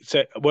asking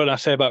when I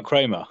say about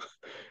Kramer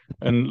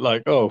and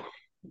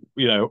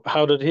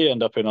how did he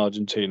end up in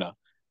Argentina?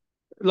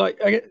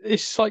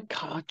 It's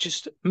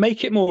just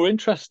make it more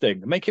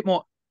interesting, make it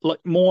more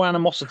more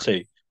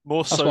animosity,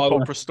 more soap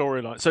opera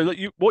storyline. So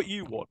what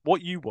you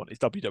want is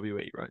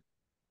WWE,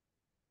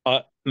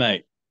 right?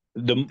 Mate,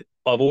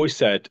 I've always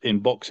said in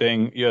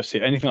boxing,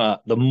 UFC, anything like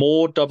that, the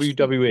more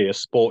WWE a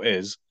sport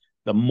is,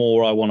 the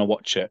more I want to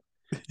watch it.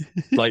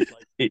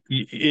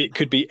 It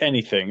could be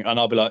anything, and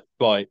I'll be like,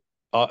 right,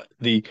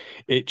 it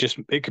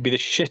could be the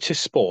shittest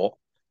sport.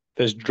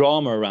 There's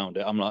drama around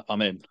it. I'm like,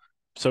 I'm in.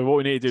 So what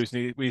we need to do is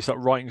we need to start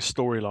writing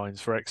storylines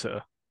for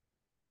Exeter.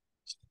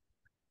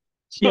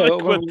 Yeah,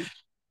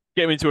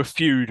 get him into a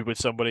feud with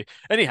somebody.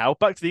 Anyhow,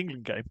 back to the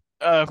England game.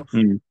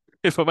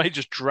 If I may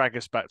just drag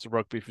us back to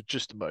rugby for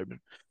just a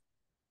moment.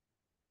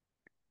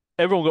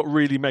 Everyone got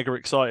really mega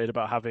excited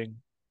about having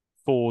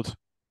Ford,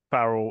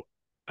 Farrell,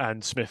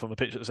 and Smith on the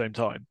pitch at the same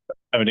time.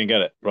 I didn't get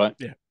it, right?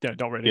 Yeah,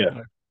 not really. Yeah.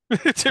 No.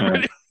 It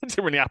didn't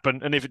really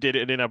happen. And if it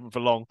didn't happen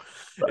for long.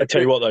 I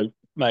tell you what, though,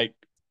 mate,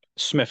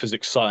 Smith is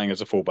exciting as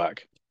a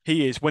fullback.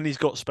 He is when he's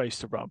got space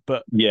to run.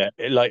 But yeah,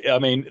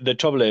 the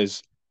trouble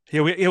is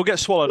he'll get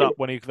swallowed up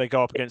when they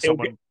go up against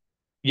someone.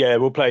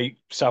 We'll play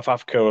South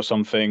Africa or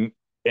something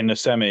in the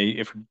semi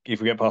if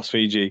we get past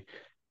Fiji.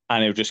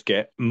 And he'll just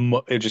get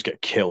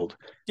killed.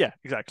 Yeah,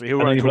 exactly. He'll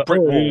run into a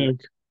brick wall.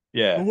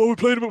 Yeah. Well, why are we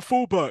playing him at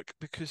fullback?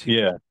 Because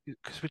we're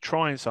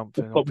trying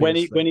something. But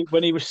obviously.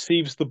 when he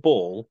receives the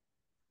ball,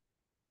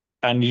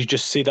 and you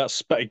just see that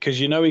because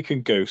he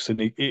can goose, and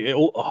it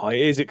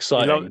is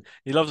exciting.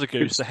 He loves a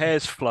goose. The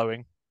hair's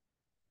flowing.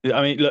 I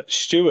mean, look,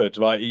 Stewart,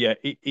 right? Yeah,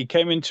 he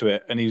came into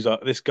it, and he was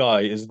like, "This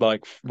guy was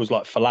like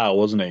Falau,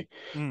 wasn't he?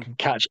 Can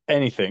catch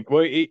anything."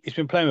 Well, he's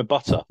been playing with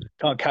butter.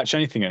 Can't catch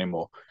anything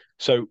anymore.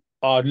 So.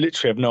 I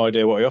literally have no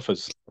idea what he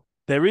offers.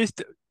 There is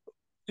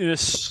a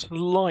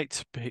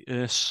slight bit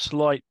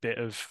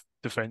of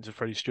defence of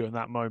Freddie Stewart in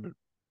that moment.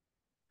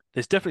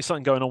 There's definitely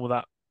something going on with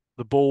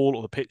the ball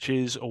or the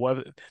pitches or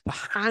whatever. The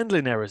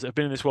handling errors that have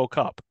been in this World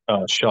Cup.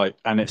 Oh, shite.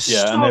 And There's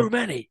so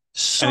many,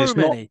 so it's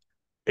many.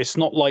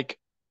 not like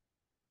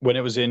when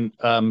it was in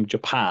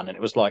Japan and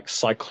it was like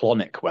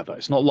cyclonic weather.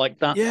 It's not like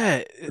that.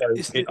 Yeah,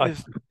 So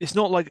it's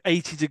not like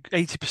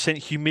 80%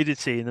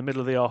 humidity in the middle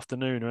of the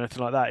afternoon or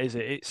anything like that, is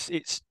it?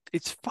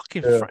 It's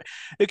fucking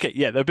okay.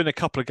 Yeah, there've been a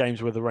couple of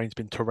games where the rain's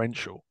been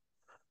torrential,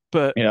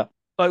 but yeah.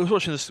 I was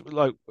watching this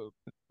I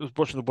was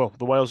watching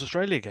the Wales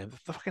Australia game.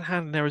 The fucking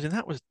hand errors in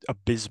that was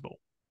abysmal.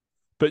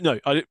 But no,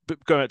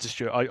 but going back to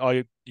Stuart,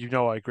 I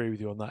agree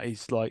with you on that.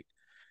 He's like,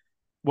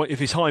 if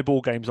his high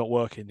ball game's not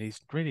working, he's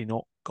really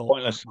not got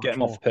Pointless. much Get him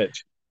more. off the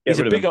pitch. Get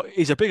rid of him.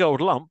 He's a big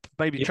old lump.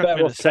 Maybe You're chuck him better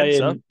in the off centre,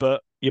 playing.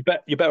 but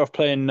You're better off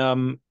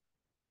playing.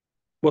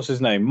 What's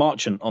his name?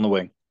 Marchant on the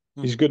wing.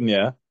 He's good in the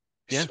air.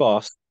 He's yeah.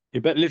 fast.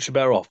 You're literally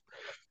better off.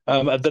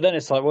 But then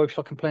it's like, well, if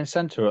I can play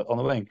centre on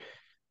the wing,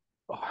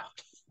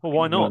 Well,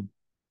 why not?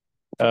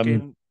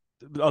 Fucking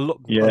a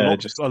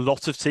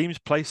lot of teams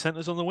play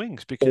centres on the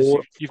wings because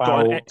you've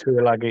got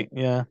Tuilagi.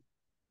 Yeah.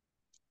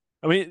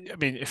 I mean,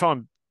 if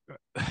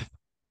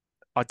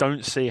I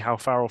don't see how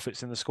Farrell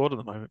fits in the squad at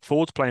the moment.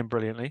 Ford's playing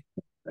brilliantly.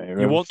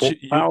 Farrell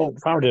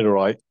did all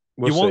right.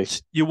 We'll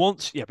see. Yeah,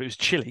 but it was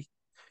chilly.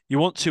 You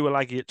want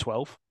Tuilagi at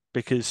 12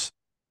 because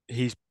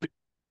he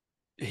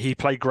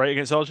played great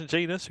against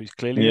Argentina, so he's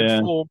clearly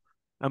in form.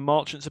 And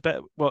Marchant's a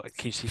better. Well,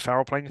 can you see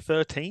Farrell playing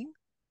 13?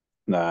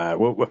 Nah,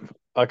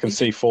 I can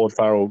see Ford,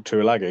 Farrell,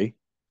 Tuilagi.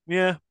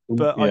 Yeah,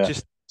 but I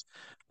just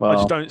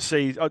don't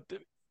see.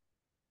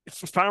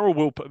 Farrell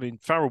will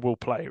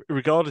play,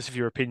 regardless of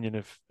your opinion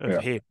of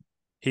him.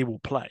 He will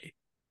play,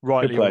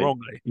 rightly or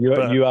wrongly.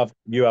 You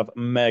have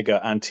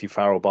mega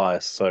anti-Farrell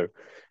bias, so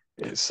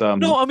it's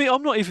No, I mean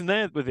I'm not even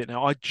there with it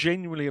now. I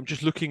genuinely am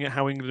just looking at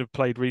how England have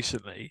played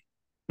recently,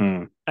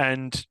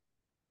 and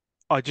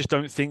I just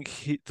don't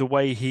think the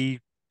way he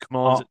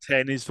commands at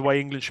 10 is the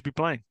way England should be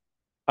playing.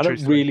 I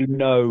don't really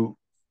know,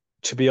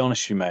 to be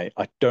honest with you, mate.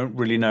 I don't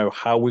really know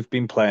how we've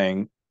been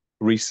playing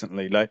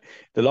recently. Like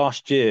the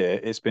last year,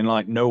 it's been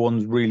like no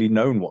one's really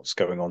known what's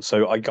going on.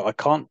 So I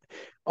can't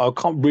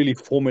really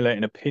formulate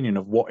an opinion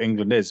of what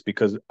England is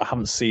because I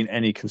haven't seen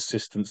any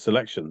consistent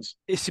selections.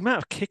 It's the amount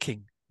of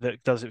kicking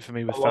that does it for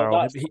me with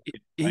Farrell.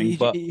 He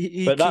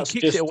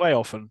kicks it away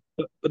often.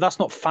 But that's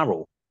not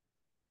Farrell.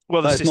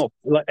 Well, that's not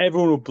like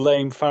everyone will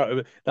blame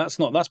Farrell. That's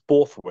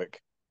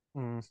Borthwick.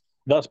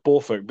 That's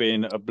Borthwick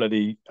being a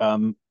bloody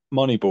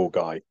Moneyball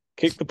guy.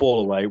 Kick the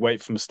ball away,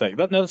 wait for mistake.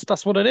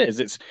 That's what it is.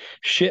 It's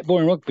shit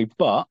boring rugby.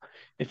 But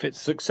if it's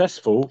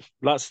successful,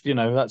 that's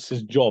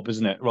his job,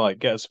 isn't it? Right,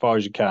 get as far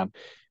as you can.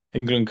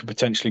 England could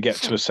potentially get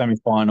to a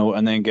semi-final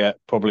and then get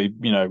probably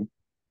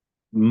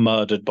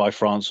murdered by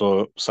France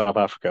or South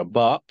Africa.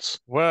 But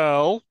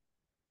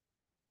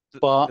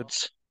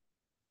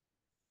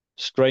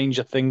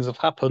stranger things have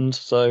happened.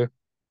 So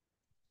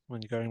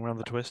when you're going around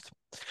the twist,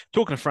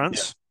 talking of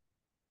France,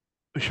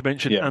 we should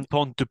mention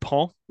Antoine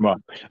Dupont. Right.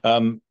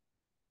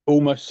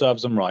 Almost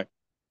serves them right.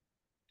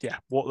 Yeah,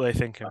 what are they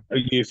thinking?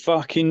 You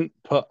fucking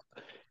put.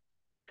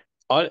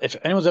 If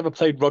anyone's ever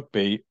played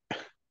rugby,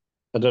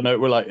 I don't know.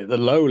 We're like at the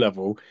low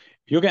level.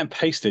 If you're getting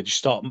pasted, just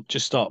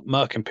start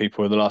murking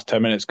people in the last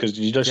 10 minutes because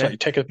you just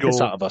take a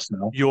piss out of us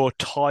now. You're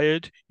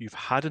tired. You've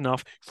had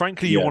enough.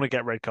 Frankly, you want to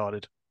get red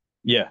carded.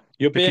 Yeah,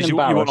 you're being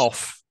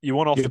embarrassed. You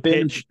want off the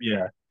pitch.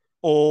 Yeah,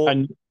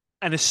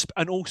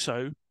 and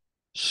also,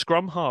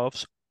 scrum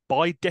halves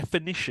by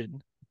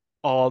definition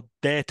are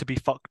there to be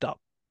fucked up.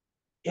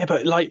 Yeah,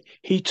 but like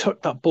he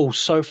took that ball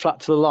so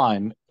flat to the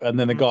line, and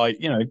then the guy,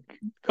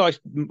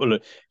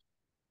 look,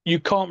 you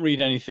can't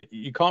read anything.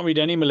 You can't read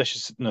any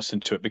maliciousness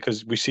into it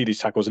because we see these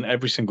tackles in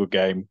every single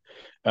game.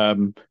 I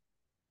don't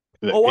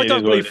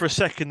believe for a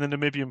second the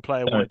Namibian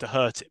player wanted to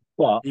hurt him.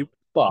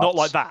 But not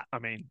like that. I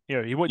mean,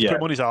 he wanted to put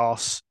him on his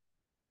arse.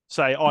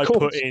 Say, I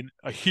put in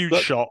a huge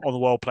shot on the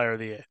World Player of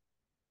the Year.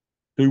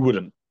 Who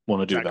wouldn't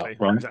want to do that,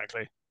 right?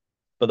 Exactly.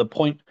 But the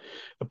point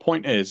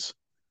is,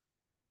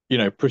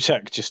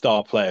 protect your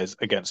star players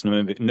against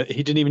Namibia.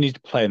 He didn't even need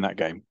to play in that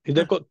game.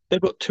 They've got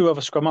two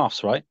other scrum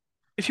halves, right?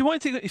 If you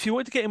wanted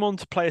to get him on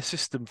to play a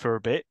system for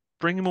a bit,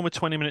 bring him on with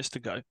 20 minutes to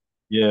go.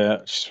 Yeah,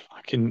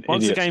 fucking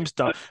once idiots. The game's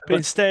done. But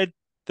instead,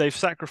 they've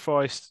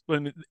sacrificed.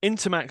 When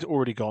Intermac's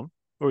already gone,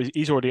 or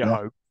he's already at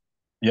home.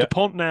 Yeah.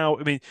 Dupont now.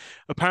 I mean,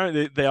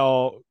 apparently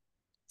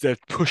they're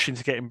pushing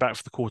to get him back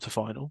for the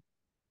quarterfinal.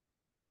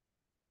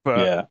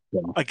 But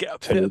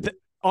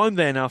I'm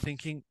there now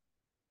thinking,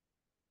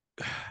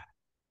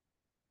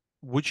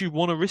 would you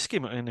want to risk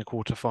him in a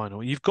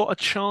quarterfinal? You've got a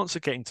chance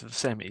of getting to the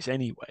semis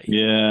anyway.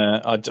 Yeah.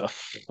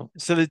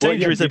 So the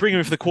danger is they bring him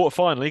in for the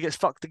quarterfinal, he gets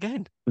fucked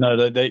again. No,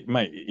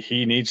 mate,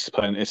 he needs to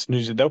play. It's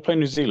New Zealand. They'll play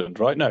New Zealand,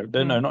 right? No,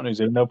 no, not New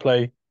Zealand. They'll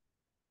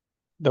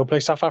play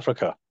South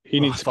Africa. He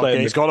needs to play.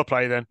 He's got to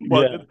play then.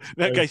 Well, in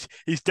that case,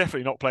 he's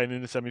definitely not playing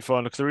in the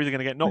semi-final because they're either going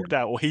to get knocked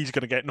out or he's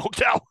going to get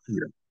knocked out.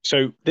 Yeah.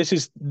 So this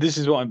is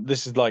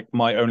like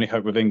my only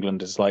hope with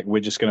England is like we're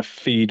just going to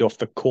feed off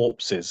the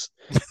corpses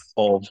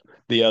of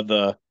the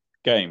other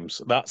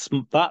games.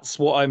 That's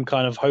what I'm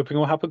kind of hoping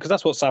will happen because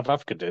that's what South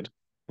Africa did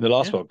in the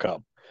last Yeah. World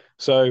Cup.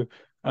 So,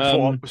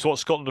 It's what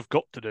Scotland have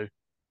got to do.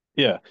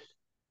 yeah,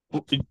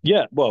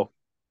 yeah. Well,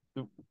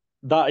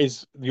 that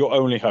is your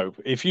only hope.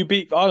 If you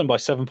beat Ireland by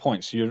 7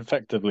 points, you're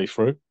effectively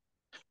through.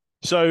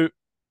 So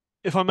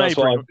if I may That's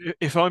what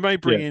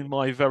bring yeah.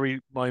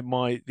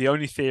 in the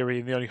only theory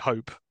and the only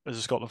hope as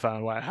a Scotland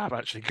fan what I have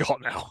actually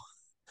got now.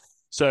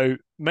 So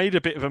made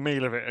a bit of a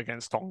meal of it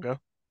against Tonga.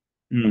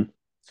 Mm.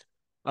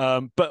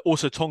 But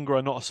also Tonga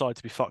are not a side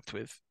to be fucked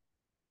with.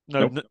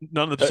 No, Nope.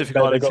 none of the Pacific They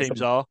Island got teams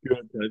some are.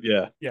 good,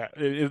 yeah, Yeah,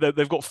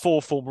 they've got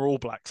 4 former All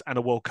Blacks and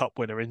a World Cup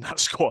winner in that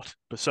squad.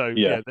 But so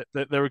yeah.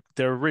 yeah,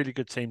 they're a really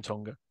good team,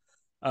 Tonga.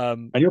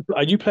 And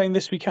are you playing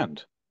this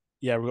weekend?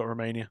 Yeah, we've got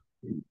Romania.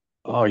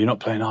 Oh, you're not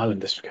playing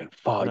Ireland this weekend.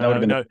 Fuck, that would No, have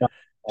been no. a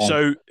one.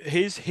 So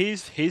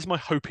here's my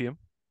hopium,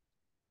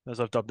 as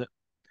I've dubbed it.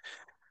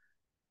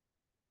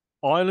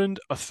 Ireland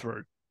are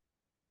through.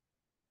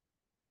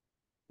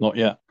 Not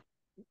yet,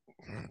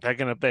 They're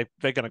gonna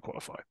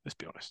qualify. Let's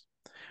be honest.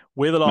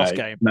 We're the last mate,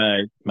 game.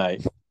 mate,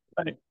 mate,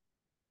 mate.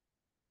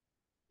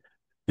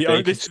 The They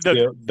only could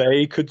still.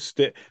 They could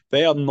still.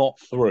 They are not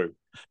through.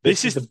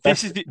 This is the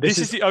best. this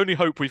is the only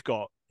hope we've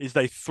got is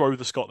they throw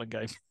the Scotland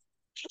game.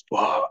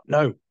 Oh,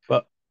 no,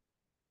 but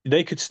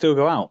they could still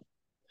go out.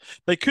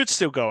 They could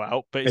still go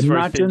out, but it's a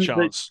very thin Imagine that.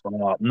 chance.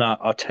 Oh, no,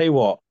 I'll tell you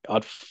what.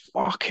 I'd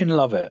fucking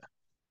love it.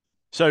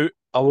 So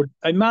I would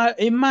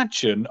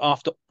imagine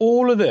after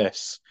all of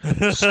this,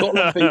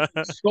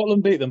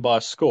 Scotland beat them by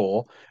a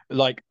score.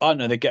 Like I don't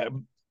know, they get a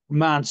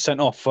man sent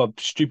off for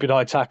stupid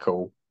high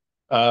tackle.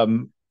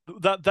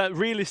 that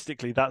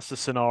realistically, that's the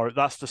scenario.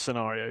 That's the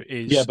scenario.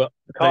 Yeah, Is but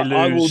they I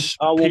lose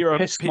will Peter,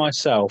 piss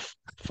myself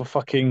for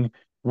fucking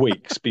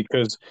weeks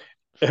because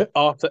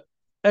after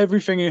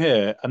everything you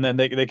hear, and then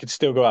they could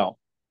still go out.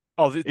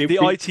 Oh, the, It, the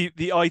it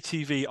the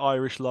ITV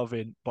Irish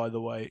loving, by the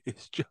way,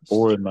 is just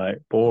boring, mate,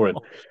 boring.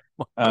 oh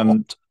my God.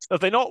 Um, Have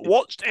they not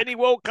watched any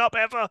World Cup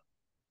ever?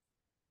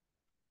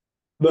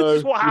 This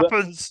is no, what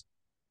happens.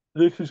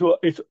 this is what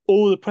it's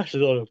all the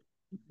pressure's on them.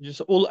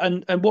 Just all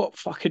and what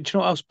fucking do you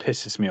know what else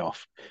pisses me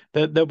off?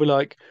 They'll be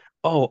like,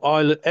 oh,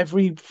 Ireland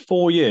every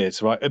 4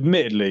 years, right?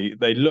 Admittedly,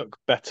 they look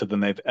better than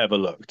they've ever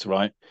looked,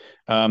 right?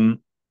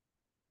 Um,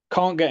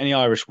 can't get any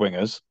Irish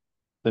wingers.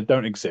 They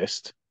don't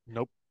exist.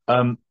 Nope.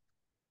 Um,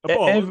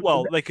 Oh, every,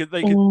 well, they could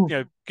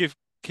oh, give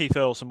Keith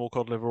Earl some more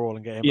cod liver oil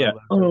and get him yeah. out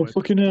there. Oh,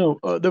 fucking hell.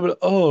 They were like,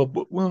 oh,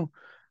 well,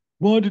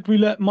 why did we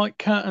let Mike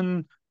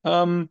Catton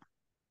and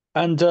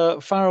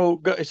Farrell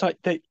go? It's like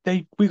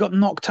we got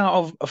knocked out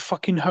of a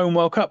fucking home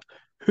World Cup.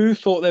 Who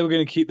thought they were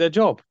going to keep their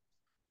job?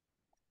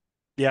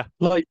 Yeah.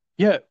 Like,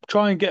 yeah,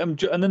 try and get them,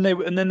 and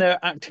then they're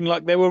acting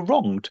like they were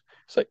wronged.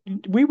 It's like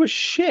we were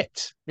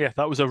shit. Yeah,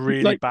 that was a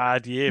really Like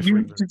bad year for you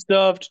England.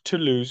 deserved to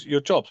lose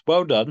your jobs.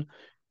 Well done.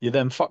 You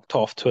then fucked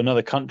off to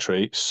another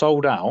country,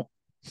 sold out.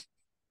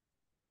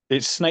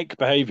 It's snake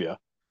behavior.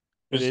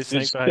 It is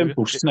snake It's behavior.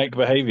 simple snake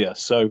behavior.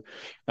 So,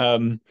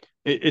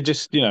 it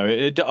just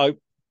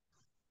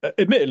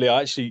admittedly,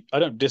 I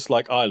don't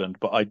dislike Ireland,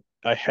 but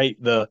I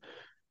hate the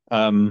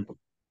um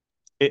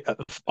it,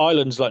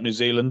 islands like New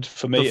Zealand.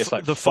 For me, it's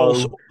like The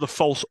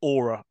false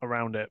aura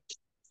around it.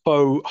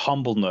 faux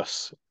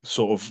humbleness,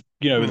 sort of.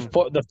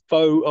 Mm. The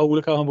faux. Oh,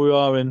 look how humble we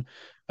are in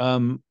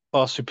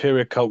our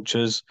superior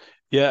cultures.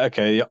 Yeah,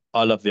 okay.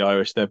 I love the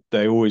Irish.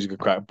 They're always a good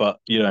crack, but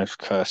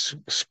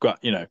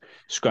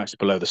scratch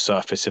below the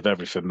surface of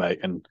everything, mate,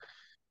 and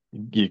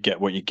you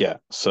get what you get.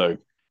 So,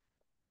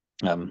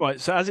 Right.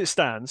 So as it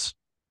stands,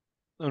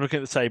 I'm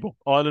looking at the table.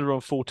 Ireland are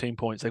on 14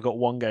 points. They've got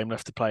one game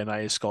left to play, and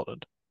that is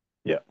Scotland.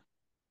 yeah,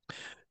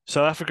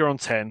 South Africa on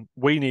 10.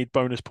 We need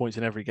bonus points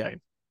in every game.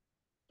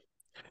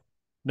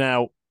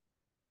 Now,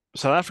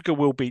 South Africa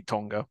will beat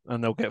Tonga,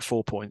 and they'll get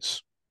 4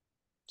 points.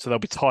 So they'll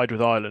be tied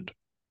with Ireland.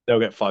 they'll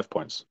get 5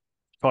 points.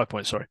 5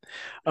 points, sorry.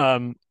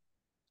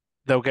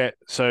 They'll get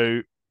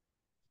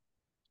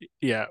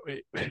yeah.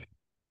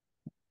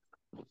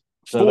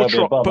 So they'll be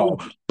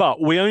above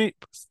but we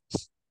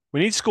need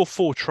to score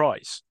 4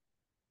 tries.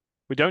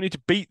 We don't need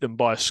to beat them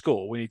by a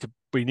score. We need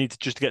to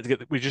just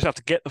we just have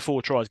to get the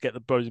 4 tries, get the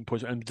bonus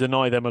points, and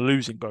deny them a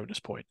losing bonus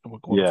point, and we're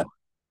qualified. Yeah.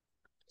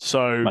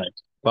 So,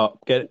 mate. But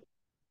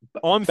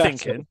I'm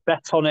thinking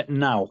bet on it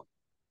now.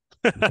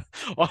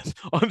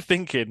 I'm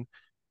thinking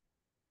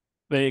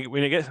we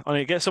need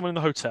to get someone in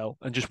the hotel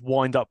and just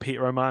wind up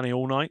Peter O'Mahony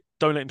all night.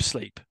 Don't let him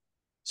sleep.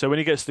 So when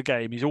he gets to the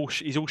game, he's all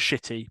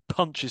shitty,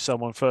 punches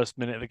someone first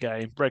minute of the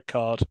game, red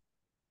card.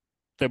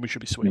 Then we should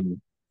be sweet.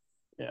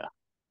 Yeah,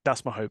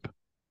 that's my hope.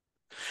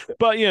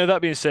 But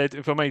that being said,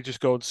 if I may just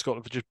go on to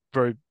Scotland for just a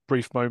very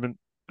brief moment,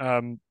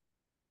 some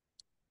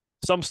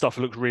stuff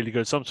looks really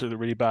good, some stuff looks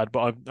really bad.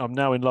 But I'm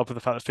now in love with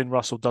the fact that Finn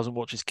Russell doesn't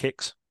watch his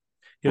kicks.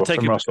 He'll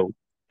take a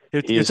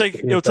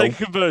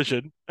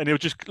conversion and he'll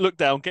just look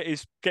down, get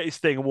his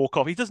thing, and walk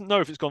off. He doesn't know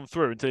if it's gone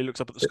through until he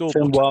looks up at the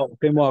scoreboard.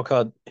 Finn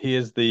Wildcard, he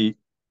is the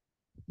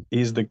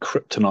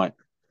kryptonite.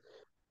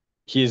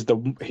 He is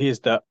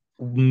the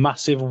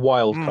massive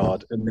wild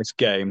card in this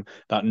game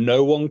that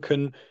no one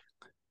can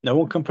no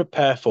one can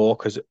prepare for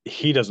because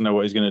he doesn't know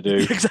what he's going to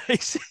do.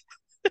 Exactly.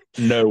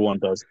 No one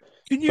does.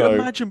 Can you So,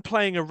 imagine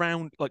playing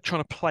around, like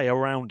trying to play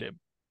around him,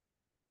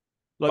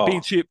 like oh,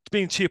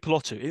 being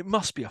Tiapolotu? It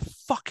must be a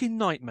fucking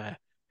nightmare.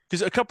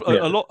 Because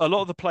yeah, a lot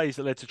of the plays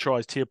that led to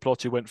tries,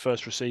 Tiapolotu went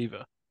first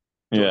receiver,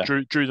 sort of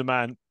yeah, drew the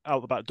man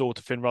out the back door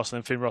to Finn Russell,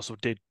 and Finn Russell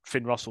did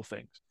Finn Russell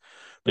things.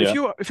 But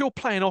yeah, if you're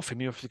playing off him,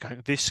 you're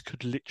going, this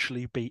could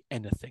literally be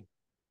anything.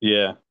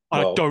 yeah.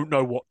 I Well, don't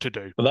know what to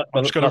do. I'm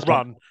but just going that's to my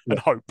run yeah. and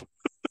hope.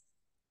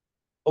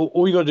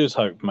 All you got to do is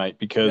hope, mate, Yeah.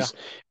 because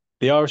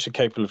the Irish are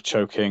capable of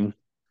choking.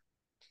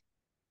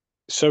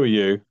 So are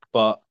you,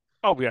 but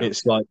Oh yeah.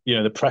 it's like,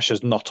 the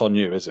pressure's not on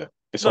you, is it?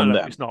 It's No, on no,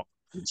 them. it's not.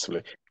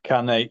 Basically.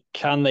 Can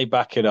they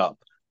back it up?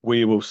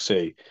 We will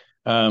see.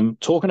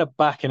 Talking of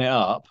backing it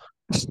up,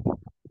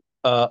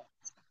 uh,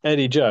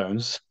 Eddie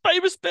Jones,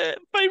 Favorite bit.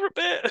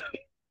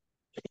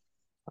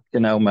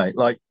 mate,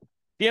 like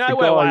Do you the know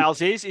where guy,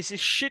 Wales is? It's a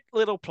shit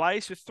little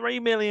place with 3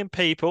 million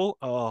people.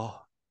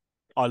 Oh,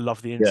 I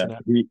love the yeah,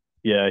 internet. he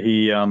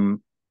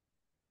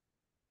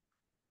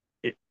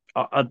it,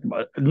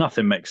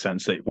 nothing makes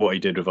sense that what he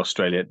did with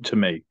Australia to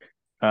me.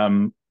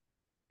 Um,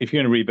 if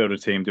you're going to rebuild a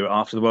team, do it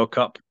after the World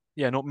Cup.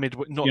 Yeah, not You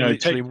know, literally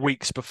take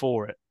weeks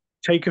before it.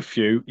 take a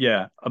few,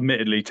 yeah,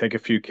 admittedly, take a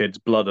few kids,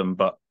 blood them,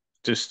 but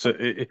just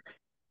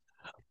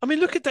I mean,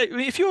 look at Dave. I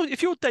mean, if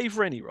you're Dave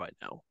Rennie right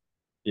now,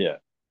 yeah,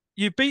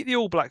 you beat the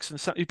All Blacks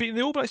and you've beaten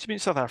the All Blacks. You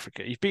beat South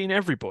Africa. You've beaten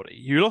everybody.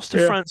 You lost to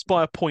yeah, France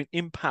by a point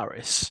in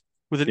Paris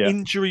with an yeah,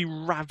 injury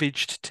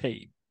ravaged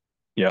team.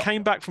 yeah,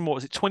 Came back from what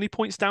was it, 20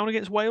 points down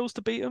against Wales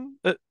to beat them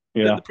at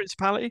yeah. the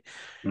Principality,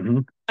 Hmm.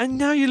 and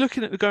now you're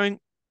looking at it going,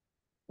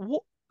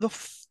 what the. Yeah,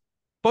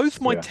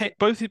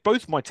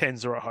 Both my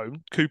tens are at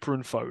home, Cooper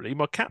and Foley.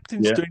 My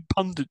captain's yeah, doing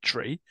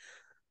punditry,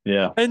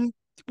 yeah. and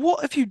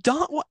what have you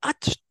done?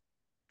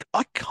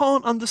 I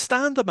can't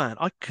understand the man.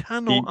 I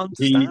cannot He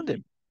understand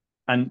him.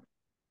 and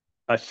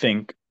I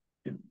think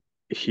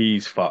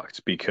he's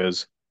fucked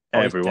because Oh,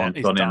 everyone's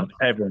he's gone in.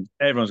 done.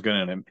 Everyone's going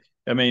on him.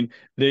 I mean,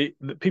 the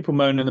people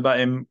moaning about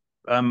him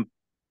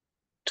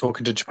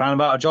talking to Japan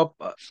about a job.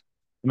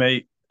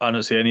 Mate, I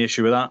don't see any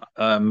issue with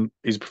that.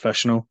 He's a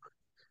professional.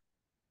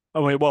 I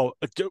mean, well,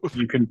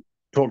 You can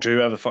talk to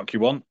whoever the fuck you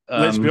want.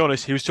 let's be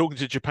honest. He was talking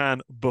to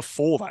Japan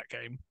before that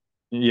game.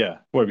 Yeah.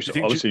 Well, he Do was you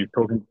think? obviously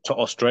talking to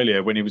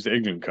Australia when he was the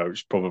England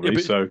coach, Yeah, probably.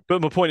 but So,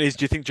 my point is,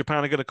 do you think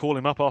Japan are going to call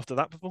him up after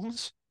that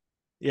performance?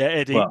 Yeah,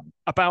 Eddie, well,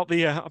 about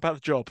the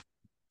job.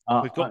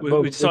 We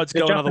well, decided to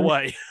go another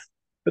way.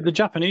 but the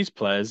Japanese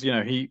players,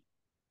 he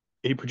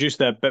produced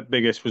their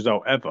biggest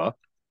result ever.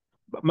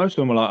 But most of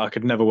them were like, I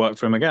could never work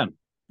for him again.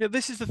 Yeah,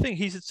 this is the thing.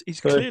 He's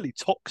So clearly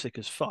toxic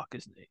as fuck,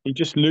 isn't he? he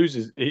just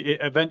loses.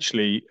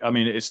 Eventually, I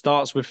mean, it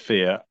starts with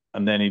fear,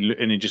 and then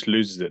he just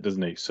loses it,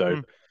 doesn't he?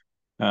 So,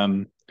 Mm.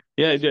 um,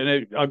 yeah,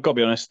 I've got to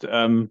be honest.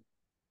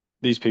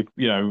 These people,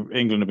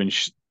 England have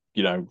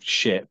been,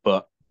 shit,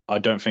 but I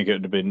don't think it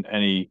would have been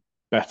any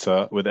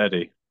better with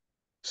Eddie.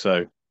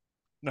 So,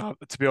 No,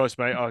 to be honest,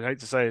 mate, I hate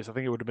to say this. I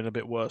think it would have been a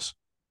bit worse.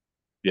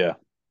 yeah,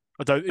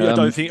 I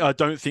um,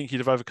 don't think he'd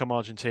have overcome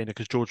Argentina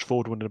because George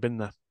Ford wouldn't have been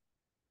there.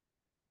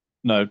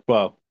 no,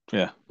 well,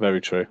 yeah,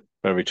 very true,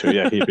 very true.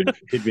 Yeah,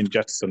 he'd been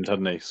jettisoned,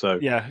 hadn't he? So,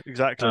 Yeah,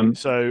 exactly. um,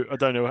 So I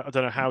don't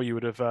know how you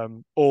would have,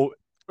 or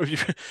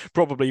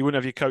probably you wouldn't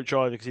have your coach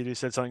either because he'd have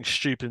said something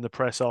stupid in the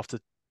press after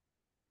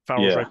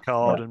Farrell's yeah, red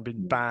card yeah, and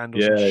been banned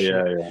or some yeah, shit.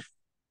 yeah, yeah.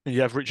 And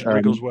you have Richard Um,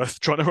 Wrigglesworth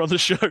trying to run the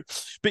show.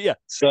 But yeah,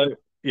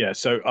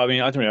 So I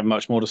mean, I don't really have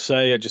much more to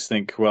say. I just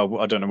think, well,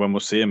 I don't know when we'll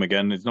see him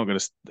again. It's not going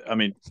to. I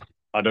mean,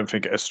 I don't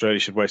think Australia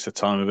should waste their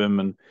time with him,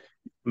 and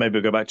maybe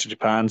we'll go back to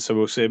Japan, so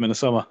we'll see him in the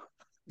summer.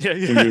 yeah,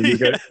 When yeah, we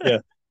go, yeah, yeah.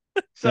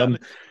 exactly. Um,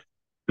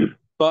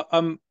 but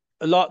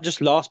a lot.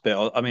 Just last bit.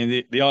 I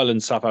mean, the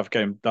Ireland South Africa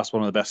game. That's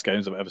one of the best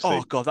games I've ever Oh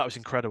seen. God, that was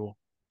incredible.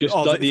 Just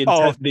Oh, like the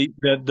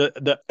intent,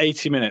 the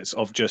 80 minutes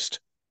of just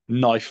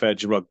knife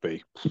edge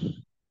rugby.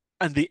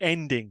 and the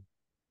ending,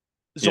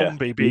 Yeah,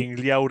 zombie being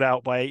yelled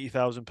out by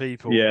 80,000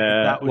 people. I mean,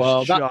 yeah. that was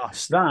Well,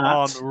 just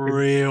that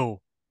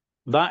unreal.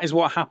 that is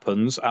what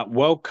happens at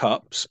World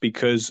Cups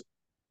because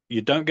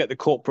you don't get the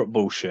corporate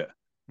bullshit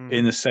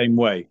in Hmm. the same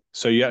way.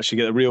 So you actually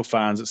get the real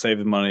fans that save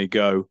the money,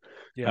 go,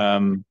 Yeah,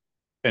 um,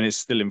 and it's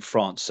still in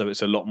France, so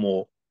it's a lot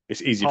more.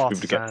 It's easier for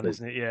people to get partisan, to.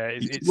 isn't it? Yeah,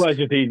 Well, it's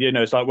just easy,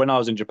 it's like when I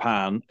was in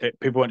Japan,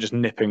 people weren't just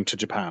nipping to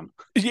Japan.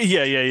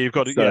 yeah. You've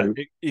got it. Yeah, So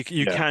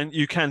yeah,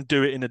 you can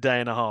do it in a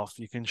day and a half.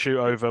 You can shoot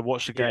over,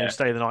 watch the game, yeah,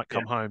 stay the night, yeah,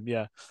 come home.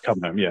 Yeah,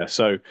 come home, yeah.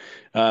 So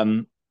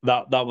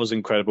that was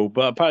incredible.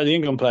 But apparently, the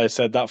England players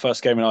said that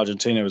first game in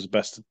Argentina was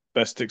the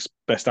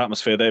best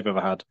atmosphere they've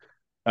ever had.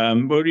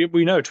 Well,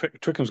 we know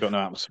Twickenham's got no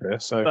atmosphere,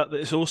 so but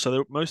it's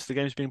also most of the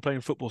games being played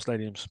in football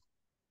stadiums,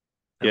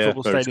 and yeah,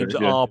 football very true.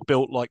 stadiums Yeah. are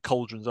built like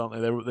cauldrons, aren't they?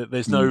 Mm.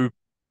 There's no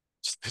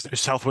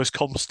Southwest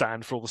Com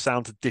stand for all the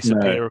sound to No.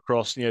 disappear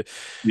across.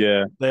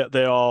 Yeah.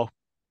 They are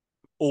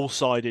all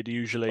sided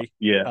usually,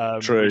 Yeah.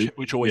 True.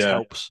 which always Yeah.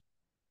 helps,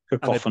 and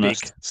they're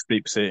Cacophonous big.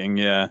 sleep seating.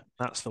 Yeah.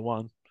 That's the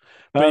one.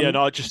 But yeah, Um.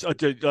 no, I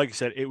did, like I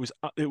said, it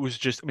was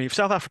just. I mean, if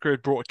South Africa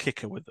had brought a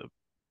kicker with them,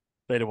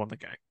 they'd have won the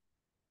game.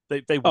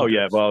 They Oh would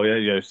yeah, have. well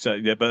yeah. So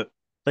yeah, but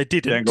They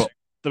they ain't didn't, got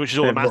which is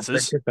all they that haven't got a great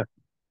matters. kicker.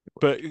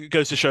 But it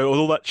goes to show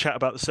all that chat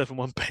about the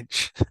 7-1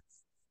 bench.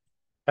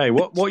 Hey,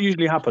 what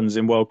usually happens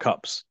in World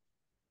Cups?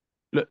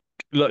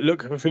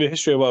 Look for the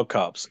history of World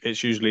Cups.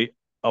 It's usually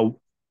a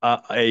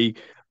a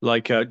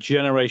like a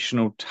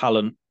generational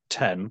talent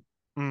 10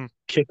 Mm,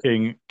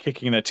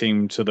 kicking their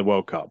team to the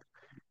World Cup.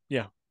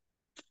 yeah,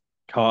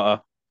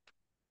 Carter,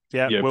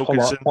 yeah. you know,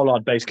 Wilkinson.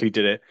 Pollard basically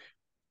did it.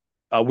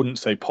 I wouldn't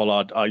say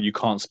Pollard. You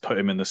can't put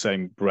him in the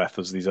same breath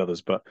as these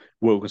others, but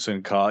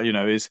Wilkinson, Carter, you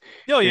know, is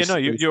Oh yeah, it's no,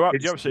 it's you're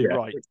it's absolutely yeah,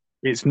 right.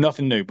 it's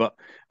nothing new. But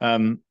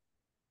um,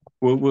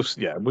 we'll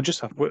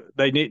just have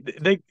they need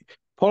they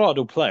Pollard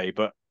will play,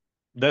 but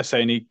they're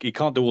saying he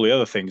can't do all the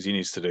other things he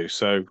needs to do.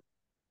 So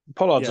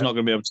Pollard's Yeah. not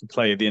going to be able to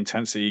play the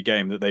intensity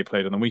game that they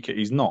played on the weekend.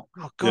 He's not.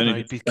 Oh They God, no, only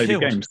he'd just be played the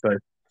killed. game.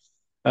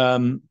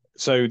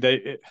 So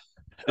they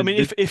I mean,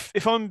 the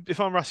if I'm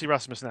Rassi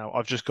Rasmus now,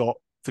 I've just got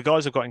the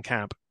guys I've got in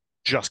camp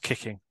just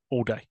kicking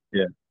all day.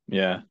 yeah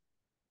yeah.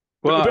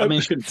 But, Well, I but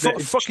mean, should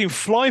fucking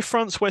fly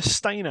Francois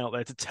Stain out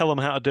there to tell them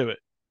how to do it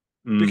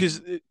mm,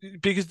 because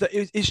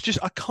it's just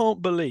I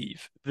can't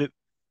believe that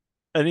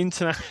an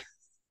international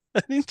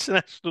an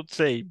international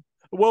team,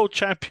 a world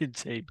champion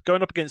team,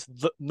 going up against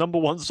the number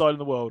one side in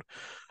the world,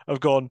 have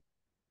gone.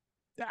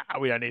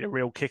 We don't need a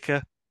real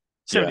kicker.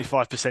 yeah.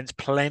 75% is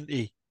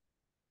plenty.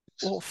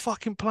 What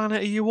fucking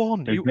planet are you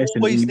on? He You misses he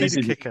always need a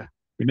misses kicker.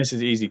 he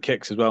misses easy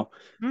kicks as well.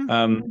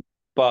 Hmm?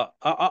 But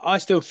I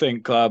still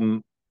think I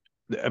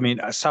mean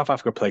South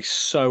Africa plays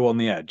so on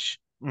the edge.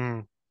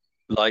 Mm.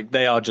 Like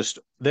they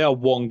are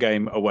one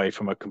game away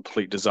from a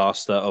complete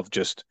disaster of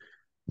just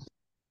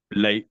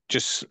late,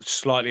 just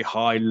slightly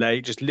high,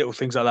 late, just little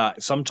things like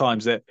that.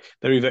 Sometimes they're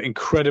either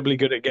incredibly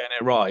good at getting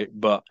it right,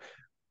 but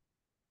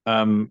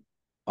um,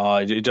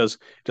 it does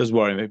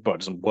worry me, but it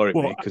doesn't worry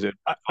me Well, because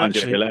I find it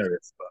actually,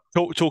 hilarious.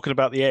 But talking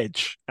about the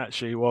edge,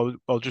 actually, well,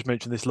 I'll just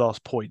mention this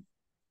last point.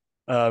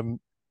 Um,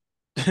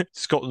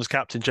 Scotland's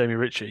captain, Jamie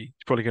Ritchie,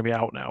 is probably going to be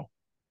out now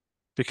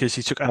because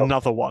he took oh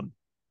another one.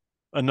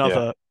 yeah,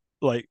 Another,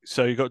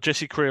 so you got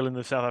Jesse Creel in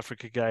the South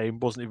Africa game,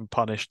 wasn't even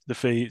punished. The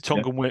fee, yeah,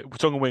 Tongan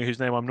wing, whose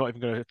name I'm not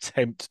even going to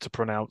attempt to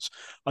pronounce.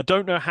 I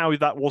don't know how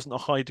that wasn't a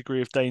high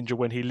degree of danger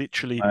when he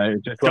literally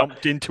just well,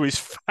 jumped into his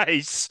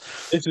face.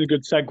 this is a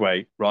good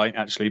segue, right?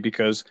 Actually,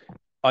 because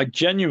I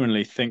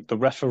genuinely think the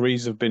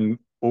referees have been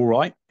all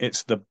right.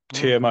 It's the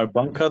Mm. TMO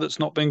bunker that's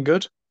not been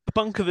good. The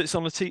bunker that's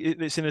in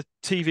a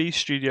TV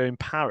studio in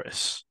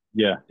Paris.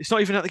 Yeah, It's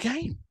not even at the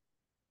game.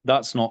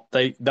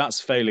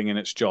 that's failing in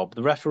its job.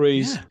 The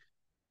referees. Yeah.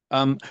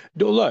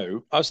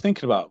 Although I was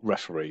thinking about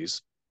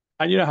referees,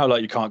 and you know how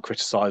like you can't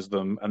criticize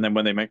them, and then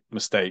when they make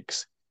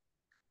mistakes,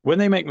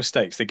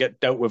 they get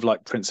dealt with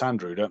like Prince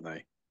Andrew, don't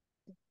they?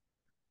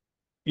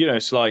 You know,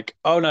 it's like,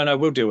 oh no, no,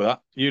 we'll deal with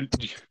that. You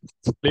leave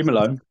him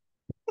alone.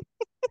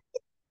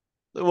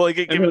 Well, they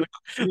get And given,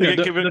 you they know,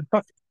 get given,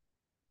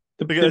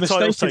 they get the the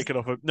titles mistake is, taken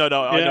off them. No,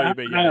 no, I know what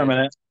yeah. you mean. Hang on a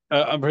Yeah.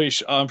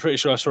 minute. I'm pretty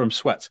sure I saw him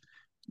sweat.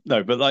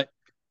 No, but like,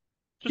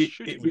 Just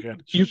shoot him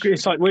again.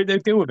 it's like they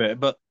deal with it,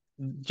 but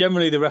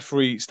generally the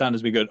referee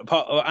standards be good.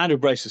 Andrew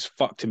Brace has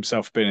fucked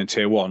himself being in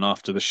tier one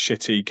after the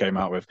shit he came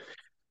out with.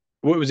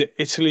 What was it?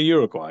 Italy,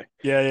 Uruguay,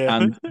 Yeah,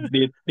 and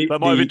yeah. That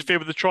might have interfered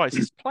with the try. It's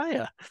his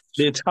player.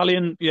 the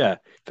Italian. Yeah,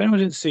 if anyone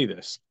didn't see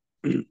this,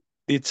 the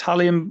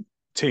Italian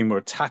team were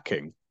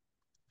attacking,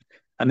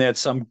 and they had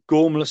some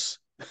gormless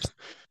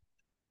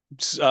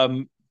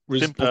um,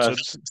 Simpleton.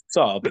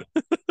 sub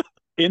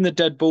in the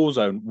dead ball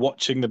zone,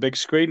 watching the big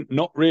screen,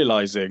 not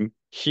realizing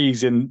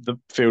he's in the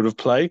field of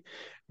play.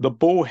 The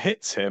ball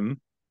hits him,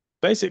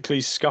 basically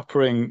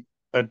scuppering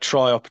a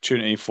try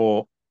opportunity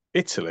for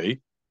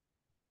Italy,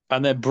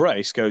 and then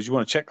Brace goes, "You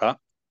want to check that?"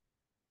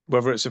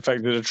 Whether it's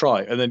affected a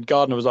try. And then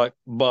Gardner was like,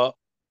 but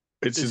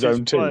it's It's his his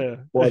own team.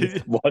 player. Why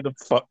the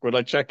fuck would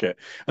I check it?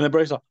 And then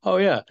Brady's like, oh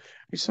yeah.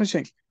 He's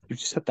think you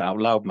just said that out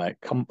loud, mate.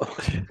 Come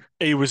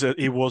He was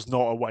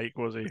not awake,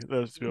 was he?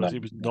 Let's be no, honest, he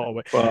was no. not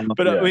awake. Well,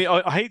 But I yeah. mean,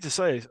 I hate to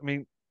say it. I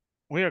mean,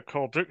 we had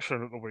Carl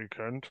Dixon at the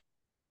weekend,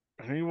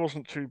 and he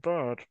wasn't too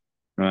bad.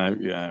 Right,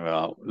 yeah,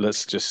 well,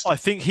 let's just I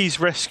think he's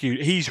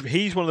rescued.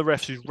 He's one of the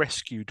refs who's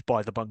rescued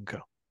by the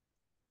bunker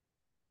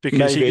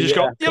because he maybe, can just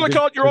yeah. go yellow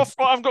card, you're off.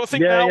 I've got to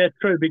think Yeah, now. yeah,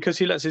 true. Because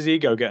he lets his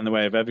ego get in the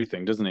way of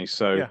everything, doesn't he?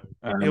 So Yeah,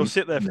 he'll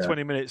sit there for yeah,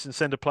 20 minutes and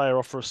send a player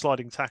off for a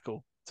sliding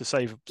tackle to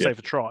save yeah, a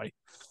try.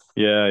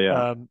 yeah,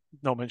 yeah.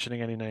 Not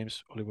mentioning any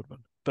names, Ollie Woodman.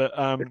 But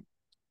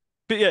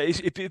yeah,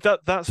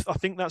 that's I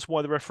think that's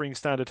why the refereeing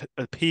standard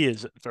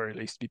appears at the very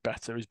least to be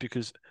better, is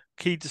because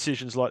key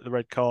decisions like the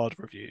red card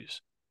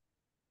reviews,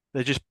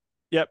 they're just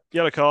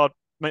yellow card,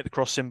 make the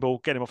cross symbol,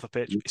 get him off the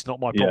pitch. It's not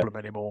my Yeah, problem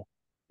anymore.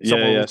 yeah,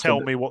 Someone will yeah. So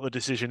tell me what the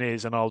decision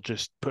is, and I'll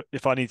just put,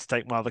 if I need to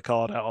take my other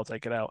card out, I'll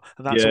take it out,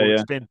 and that's yeah, all yeah.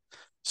 it's been.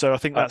 So I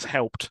think Uh, that's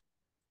helped.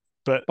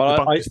 But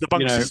but the you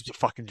bunkers know, is a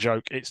fucking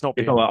joke. It's not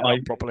it's being all read right.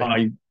 out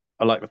properly.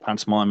 I like the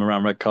pantomime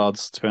around red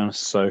cards, to be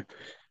honest. So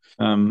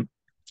um,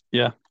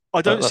 yeah,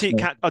 I don't that's see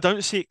me. I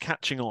don't see it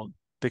catching on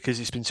because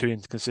it's been too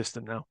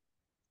inconsistent now.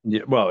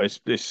 Yeah, well, it's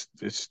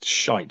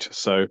shite.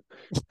 So,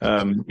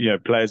 some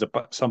players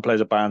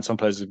are banned, some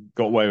players have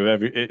got away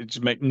with it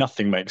just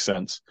nothing makes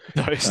sense.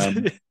 No,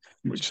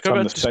 We're just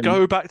having the just same,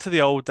 go back to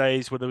the old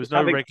days where there was just no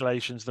having,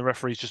 regulations. The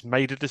referees just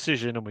made a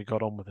decision and we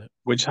got on with it.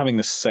 we're just having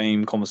the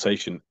same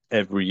conversation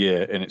every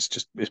year, and it's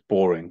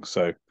boring.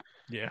 So,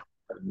 Yeah.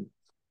 um,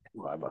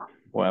 whatever,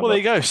 Well, there whatever.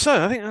 you go.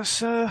 So I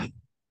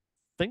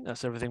think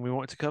that's everything we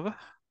wanted to cover.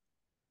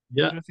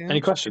 Yeah. Anything Any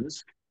else?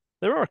 questions?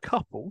 There are a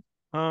couple.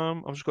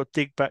 I've just got to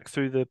dig back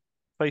through the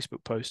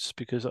Facebook posts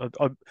because I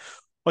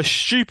Yeah.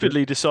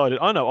 stupidly decided.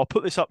 I know I'll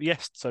put this up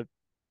so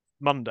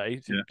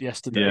Monday, Yeah. Yeah.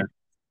 yesterday,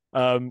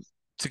 um,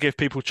 to give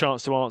people a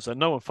chance to answer.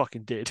 No one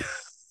fucking did,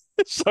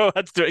 so I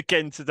had to do it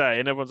again today,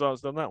 and everyone's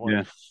answered on that one.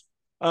 Yeah.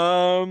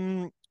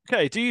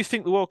 Okay. Do you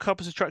think the World Cup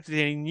has attracted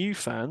any new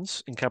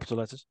fans in capital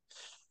letters,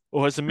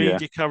 or has the Yeah.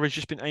 media coverage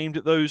just been aimed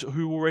at those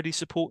who already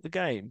support the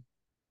game?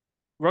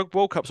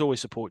 World Cups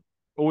always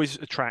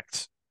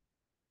attract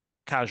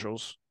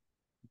casuals.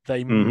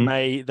 Hmm.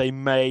 They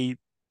may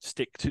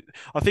stick to.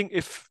 I think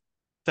if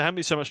there hadn't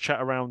been so much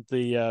chat around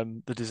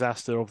the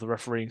disaster of the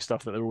refereeing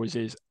stuff that there always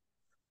is,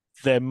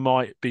 there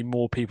might be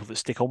more people that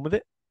stick on with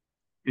it.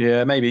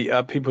 Yeah, maybe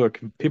people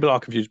are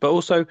confused, but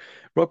also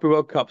Rugby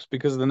World Cups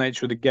because of the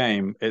nature of the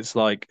game. It's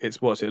like it's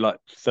what's it like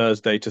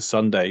Thursday to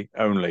Sunday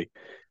only.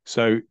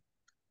 So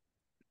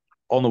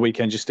on the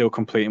weekend you're still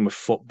competing with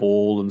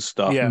football and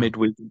stuff. Yeah,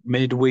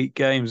 Midweek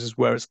games is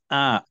where it's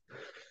at.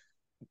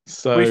 we've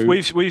So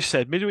we've we've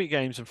said midweek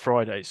games and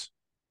Fridays.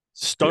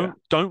 Just yeah.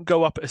 don't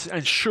go up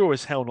and sure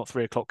as hell not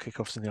 3 o'clock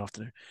kickoffs in the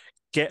afternoon.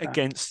 Get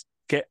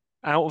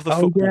out of the Oh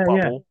football yeah,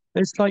 yeah. bubble.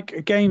 It's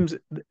like games,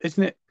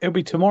 isn't it? It'll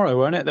be tomorrow,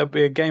 won't it? There'll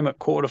be a game at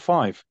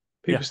 4:45. Yeah,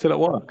 People still at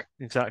work.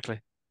 exactly.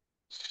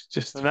 It's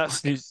just And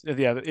that's fucking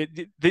yeah,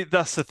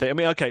 that's the thing. I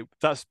mean, okay,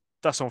 that's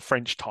on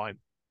French time,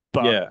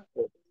 but yeah.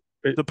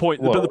 the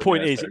Well,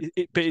 point yeah. is,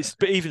 So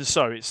but even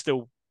so, it's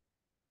still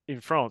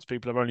in France.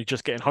 People are only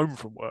just getting home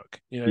from work.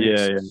 yeah,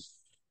 yeah.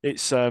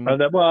 It's They're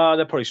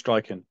probably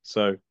striking.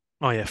 So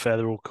oh yeah, fair.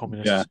 They're all yeah.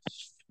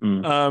 communists.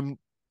 Mm, Um,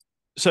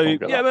 so won't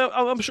get yeah, that.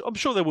 well, I'm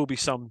sure there will be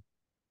some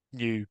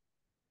new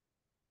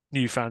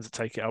fans that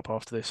take it up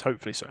after this.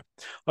 Hopefully so.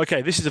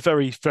 Okay, this is a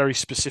very very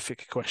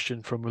specific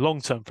question from a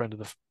long term friend of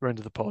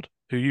the pod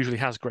who usually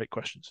has great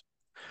questions.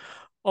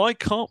 I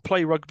can't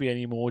play rugby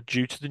anymore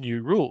due to the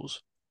new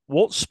rules.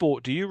 What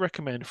sport do you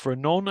recommend for a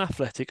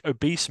non-athletic,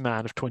 obese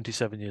man of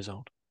 27 years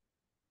old?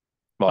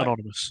 Right.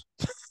 Anonymous.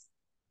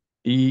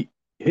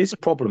 His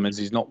problem is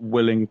he's not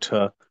willing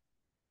to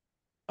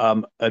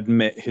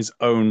admit his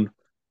own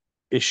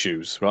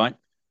issues, right?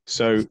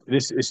 So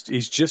this is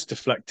he's just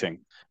deflecting.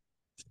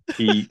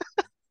 He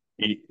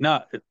he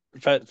no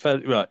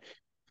right.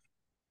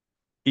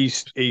 He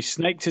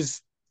snaked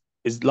his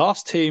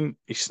last team.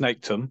 He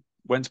snaked them.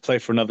 Went to play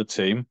for another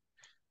team.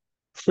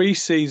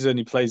 Pre-season,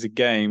 he plays a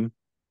game.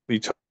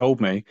 He told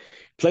me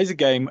plays a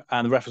game,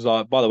 and the ref was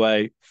like, "By the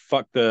way,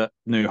 fuck the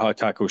new high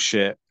tackle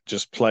shit.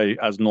 Just play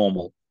as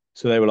normal."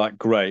 So they were like,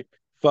 "Great."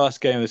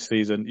 First game of the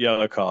season,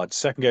 yellow card.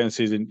 Second game of the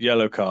season,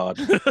 yellow card.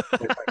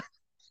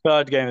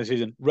 Third game of the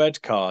season,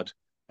 red card.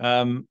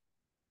 I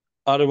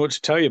don't know what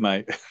to tell you,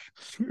 mate.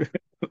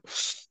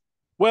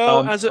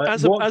 Well, What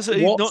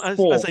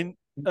sport?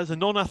 as a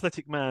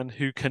non-athletic man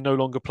who can no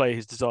longer play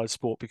his desired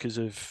sport because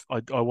of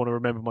I want to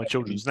remember my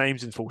children's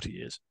names in 40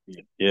 years.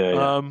 Yeah,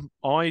 yeah.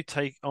 I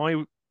take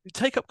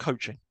up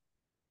coaching.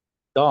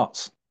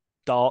 Darts.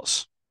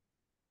 Darts.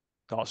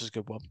 Darts is a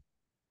good one.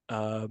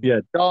 Um, Yeah,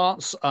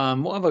 darts.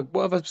 What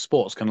other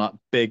sports can like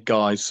big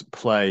guys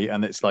play?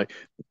 And it's like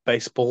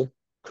baseball,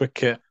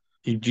 cricket.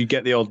 You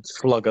get the odd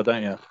slugger,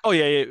 don't you? oh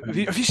yeah. Um,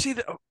 Have you seen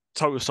that?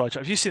 Total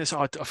sidetrack. Have you seen this?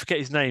 I forget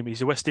his name.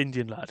 He's a West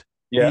Indian lad.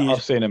 yeah,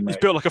 I've seen him, He's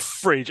mate. built like a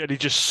fridge, and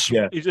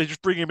Yeah, they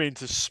just bring him in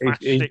to he's, smash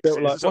he's built sixes.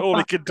 like That's all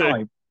he can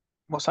do.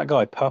 What's that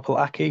guy? Purple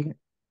Aki?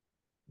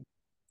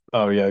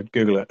 Oh yeah,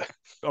 Google it.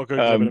 I'll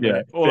Google him in a Yeah,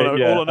 minute. big, All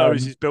yeah, I know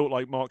is he's built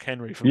like Mark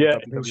Henry from the yeah,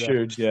 he's WWF.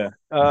 huge. Yeah.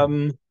 I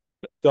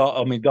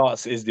mean,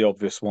 darts is the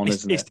obvious one,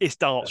 isn't it? It's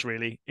darts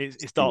really.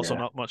 It's darts or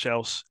Yeah. not much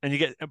else. And you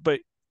get, but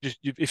if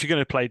you're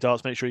going to play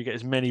darts, make sure you get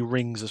as many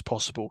rings as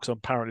possible because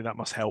apparently that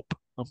must help.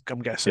 I'm Yeah.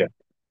 guessing.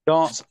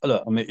 Darts.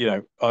 Look, I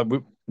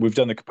mean, we've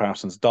done the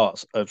comparisons.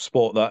 Darts, a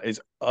sport that is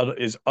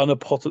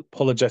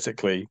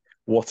unapologetically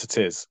what it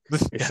is.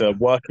 It's Yeah. a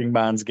working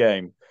man's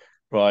game,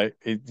 right?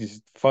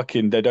 It's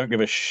fucking. They don't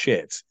give a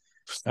shit.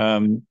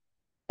 Um,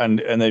 and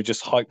they've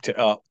just hyped it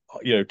up.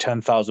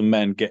 10,000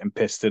 men getting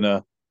pissed in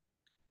a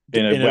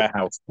In a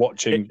warehouse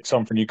watching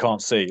something you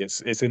can't see.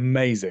 It's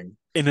amazing.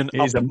 in an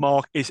It is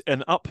a it's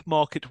an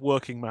upmarket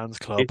working man's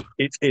club.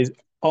 it is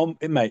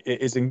mate.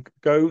 It is in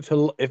go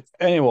to if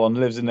anyone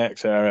lives in the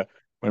next area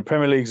when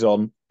Premier League's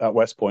on at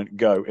West Point,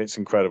 go. It's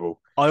incredible.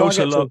 I Can't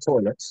also get to love, the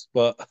toilets,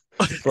 but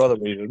for other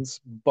reasons.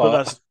 but But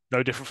that's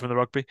no different from the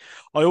rugby.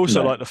 I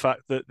also no, like the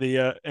fact that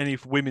the any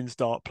women's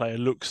dart player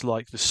looks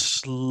like the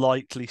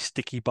slightly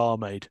sticky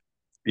barmaid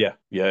yeah,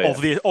 yeah,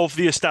 yeah. of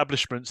the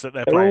establishments that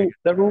they're They're playing.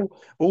 all they're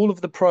all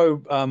of the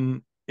pro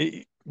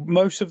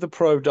most of the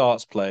pro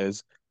darts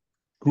players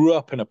grew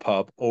up in a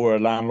pub or a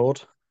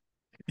landlord.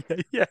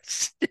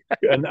 Yes.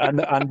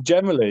 And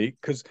generally,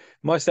 because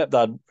my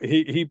stepdad,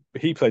 he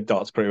played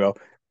darts pretty well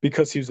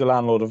because he was the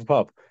landlord of a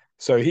pub.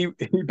 So he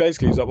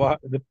basically was like, well,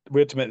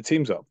 we had to make the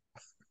teams up.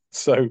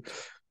 So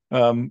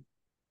um,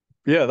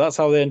 yeah, that's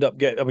how they end up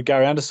getting. I mean,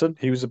 Gary Anderson,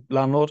 he was a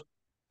landlord.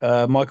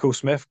 Michael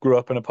Smith grew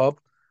up in a pub.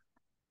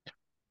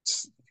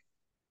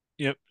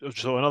 Yep.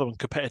 So another one,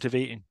 competitive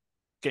eating.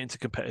 Get into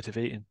competitive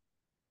eating.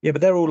 Yeah,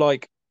 but they're all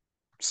like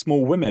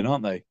small women,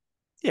 aren't they?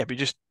 Yeah, but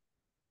just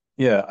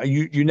Yeah,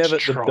 you never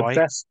try.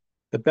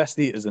 the best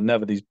eaters are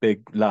never these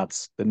big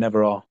lads. They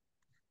never are.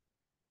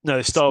 No,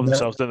 they starve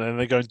themselves, don't they? And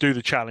they go and do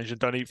the challenge and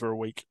don't eat for a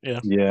week. Yeah.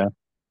 Yeah,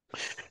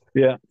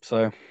 yeah.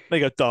 So There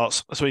you go,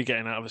 darts. That's what you're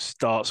getting out of us,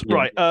 darts. yeah,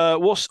 Right.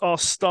 What's our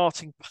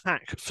starting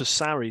pack for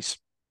Saris?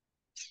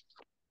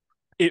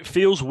 It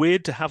feels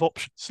weird to have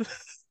options.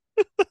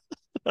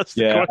 That's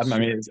the yeah. I question.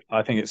 mean,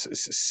 I think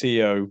it's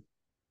CO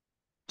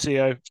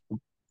CO,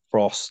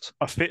 Frost.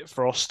 a fit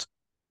Frost.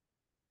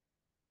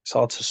 It's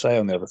hard to say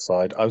on the other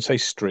side. I would say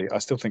Street. I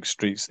still think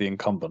Street's the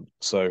incumbent.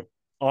 So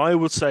I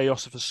would say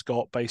Ossifer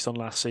Scott based on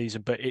last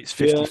season, but it's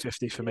yeah,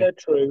 50-50 for me. yeah,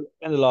 true.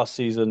 In the last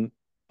season,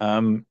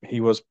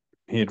 he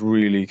had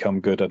really come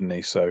good, hadn't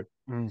he? So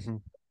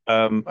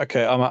Mm-hmm.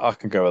 okay, I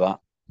can go with that.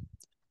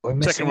 Are we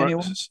missing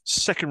anyone?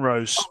 Second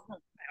rows.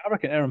 I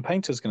reckon Aaron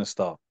Painter's going to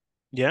start.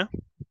 Yeah.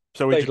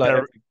 So Plays like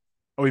are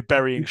we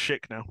burying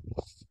Schick now?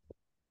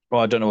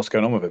 well, I don't know what's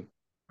going on with him.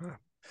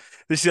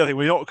 This is the other thing.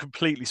 We're not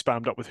completely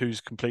spammed up with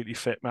who's completely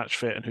fit, match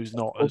fit, and who's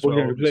not as Well,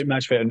 well. complete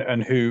match fit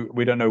and who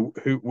we don't know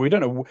we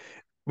don't know.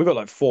 We've got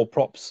like four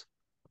props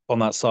on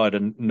that side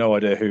and no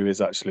idea who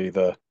is actually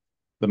the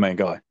main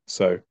guy.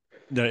 So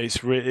No, it's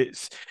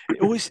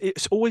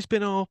always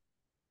been our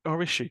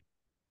issue.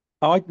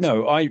 I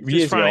know I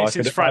years ago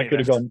Since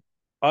Franny left.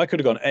 I could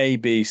have gone A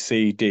B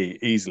C D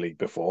easily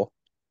before.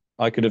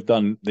 I could have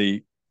done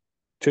the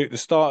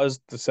starters,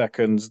 the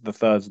seconds, the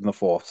thirds, and the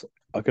fourths.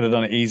 I could have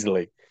done it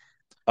easily.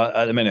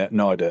 At the minute,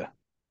 no idea.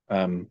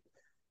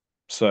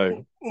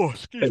 So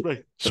Excuse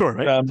me.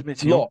 Sorry,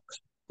 mate.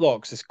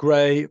 locks. It's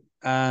Gray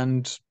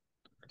and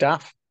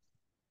Daff.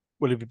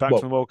 Will he be back Well,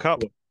 from the World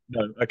Cup?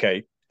 no,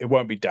 okay, it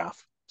won't be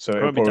Daff. So It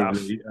it'll won't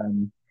be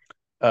Daff.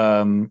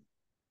 probably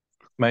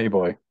matey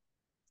boy.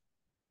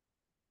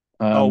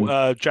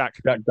 Jack.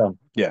 Jack Dunn.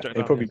 Yeah, Jack it'll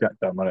Dunn, probably yeah. Jack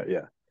Dunn, won't it?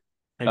 Yeah.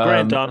 And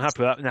Graham Dunn,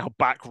 happy with that. Now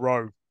back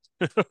row.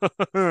 Flip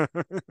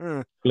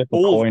a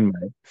all, coin,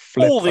 mate.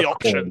 all the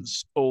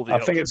options. All the I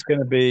options. think it's going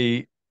to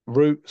be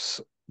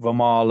Roots,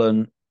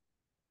 Vermaelen,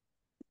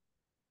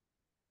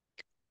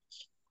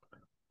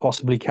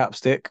 possibly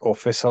Capstick or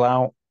Thistle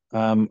out.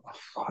 I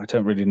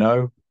don't really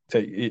know.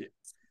 I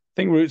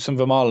think Roots and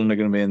Vermaelen are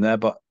going to be in there,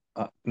 but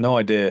no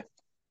idea.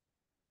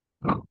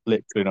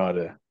 Literally no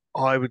idea.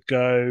 I would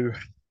go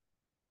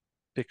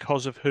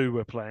because of who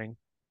we're playing.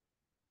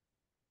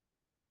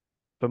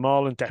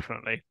 Vermaelen,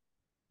 definitely.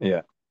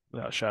 Yeah.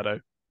 Without a shadow.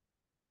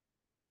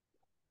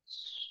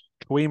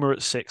 Weimer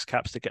at 6,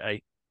 Capstick at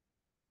 8.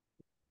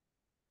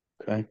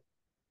 Okay.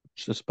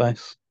 What's the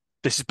space?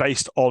 This is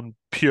based on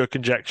pure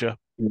conjecture.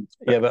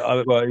 Yeah,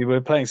 but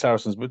we're playing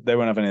Saracens, but they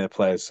won't have any of the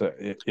players. So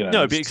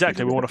no, but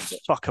exactly, we want to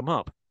fuck them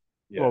up.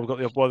 Yeah. Well,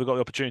 we've got the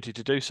opportunity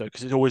to do so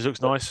because it always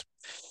looks nice.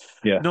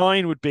 Yeah.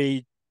 9 would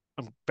be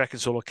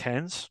Beckinsale or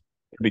Cairns.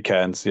 It'd be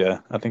Cairns, yeah.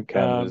 I think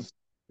Cairns is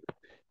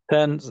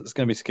 10. It's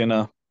going to be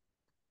Skinner.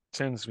 10's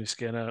going to be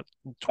Skinner.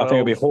 12. I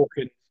think it'll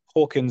be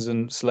Hawkins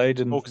and Slade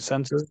in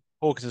centre.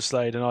 Hawkins and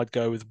Slade, and I'd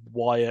go with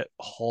Wyatt,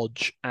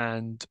 Hodge,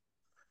 and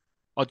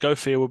I'd go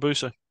Fia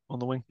Wabusa on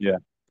the wing. Yeah,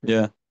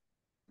 yeah.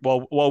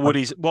 While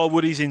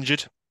Woody's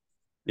injured.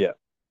 Yeah,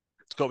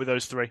 it's got to be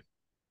those 3.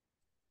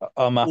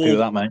 I'm happy with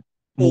that, mate.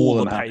 All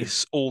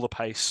the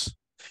pace.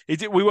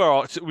 We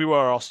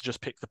were asked to just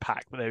pick the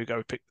pack, but there we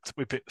go.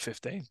 We picked the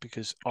 15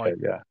 because I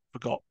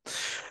forgot.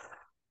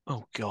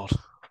 Oh God.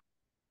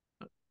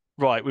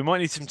 Right, we might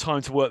need some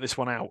time to work this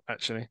one out.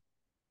 Actually,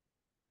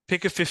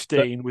 pick a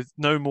 15 with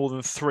no more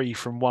than 3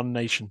 from one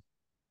nation.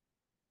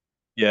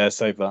 Yeah,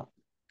 save that.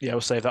 Yeah,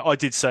 we'll save that. I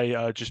did say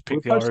just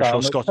pick the Irish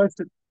or Scottish.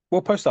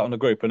 We'll post that on the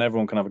group, and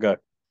everyone can have a go.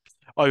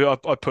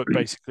 I put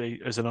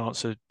basically as an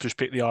answer, just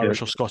pick the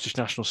Irish or Scottish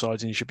national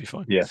sides, and you should be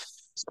fine. Yeah,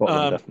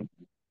 Scotland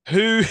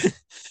definitely.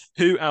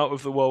 Who out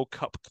of the World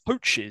Cup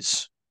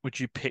coaches would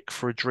you pick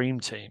for a dream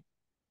team?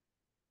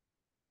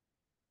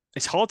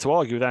 It's hard to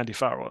argue with Andy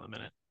Farrell at the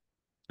minute,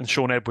 and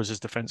Sean Edwards as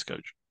defence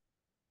coach.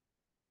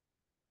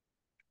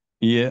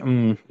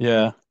 Yeah,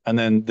 yeah, and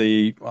then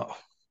well,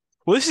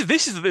 this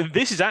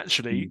is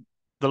actually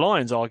the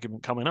Lions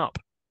argument coming up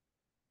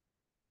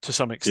to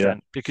some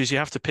extent because you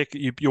have to pick.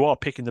 You are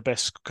picking the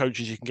best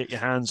coaches you can get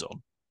your hands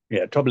on.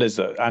 Yeah, trouble is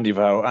that Andy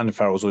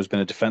Farrell's always been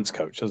a defence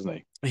coach, hasn't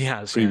he? He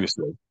has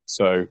previously. Yeah.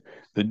 So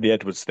the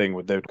Edwards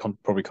thing they would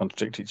probably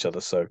contradict each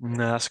other. So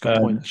no, that's a good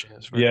point.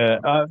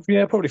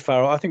 Actually, probably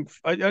Farrell. I think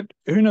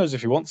who knows if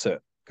he wants it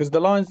because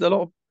the Lions a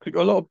lot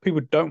of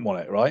people don't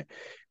want it, right?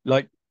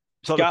 Like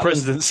it's like the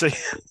presidency.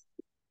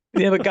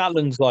 Yeah, but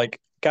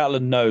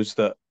Gatland knows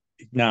that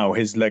now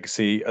his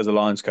legacy as a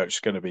Lions coach is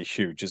going to be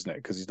huge, isn't it?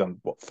 Because he's done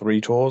what,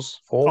 3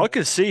 tours, I 4?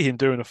 can see him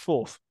doing a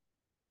fourth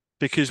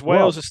because Well,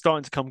 Wales is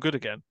starting to come good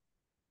again.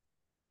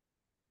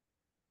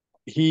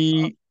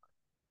 he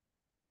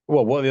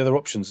well, what are the other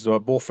options?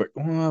 Borthwick.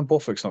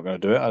 Borthwick's not going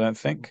to do it, I don't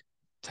think.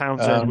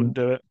 Townsend wouldn't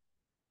Um, do it.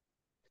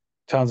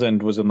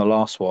 Townsend was in the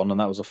last one, and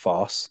that was a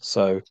farce.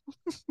 So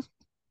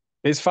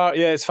it's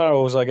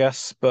Farrell's, I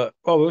guess. But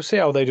well, we'll see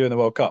how they do in the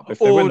World Cup. If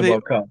they win Or the the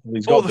World Cup,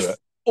 he's or got to do the it.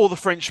 or the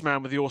French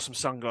man with the awesome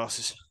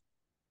sunglasses.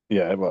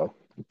 Yeah, well,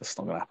 that's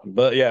not going to happen.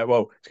 But yeah,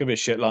 well, it's going to be a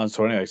shit Lions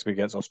tour anyway. It's going to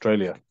be against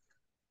Australia.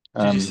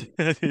 Did you Um, see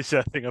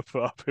that thing I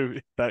put up?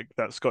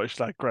 That Scottish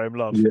lad Graham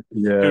Love. yeah,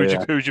 yeah,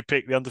 yeah, Who would you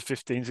pick? The under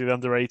 15s or the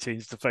under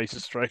 18s to face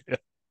Australia?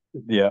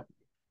 yeah,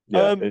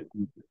 yeah. Um.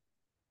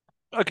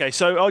 Okay,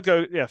 so I'd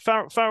go. Yeah,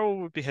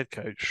 Farrell would be head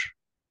coach,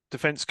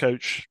 defense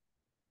coach.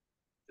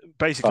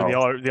 Basically,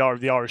 Farrell.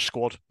 the Irish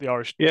squad, the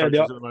Irish Yeah, coaches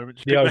at the moment.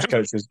 Just the pick Irish them.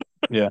 coaches.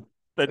 Yeah,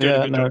 They're doing a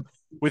yeah, good no, job.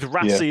 With yeah,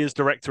 Rassie as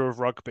director of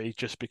rugby,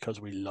 just because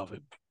we love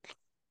him.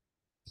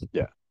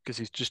 yeah. Because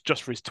he's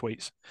just for his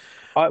tweets.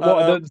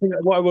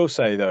 What I will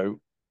say though,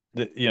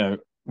 that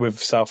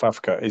with South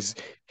Africa is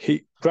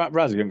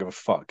Razzie don't give a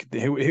fuck.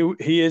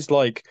 He is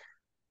like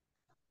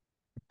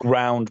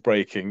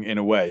groundbreaking in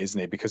a way, isn't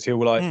he? Because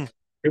Mm,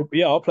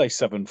 yeah, I'll play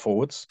 7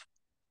 forwards.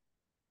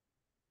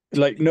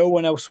 Like no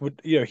one else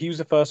would. He was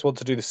the first one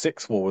to do the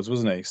 6 forwards,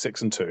 wasn't he?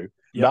 6 and 2.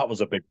 yep. That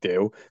was a big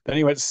deal. Then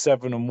he went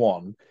 7 and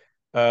 1.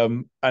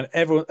 And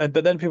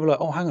but then people are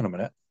like, oh, hang on a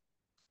minute.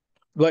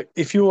 Like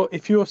if you're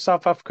a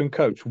South African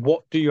coach,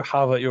 what do you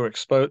have at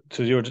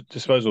to your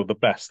disposal? The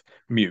best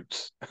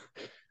mutes.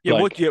 Yeah.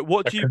 Like,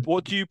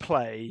 What do you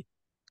play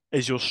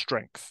as your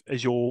strength,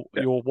 as yeah,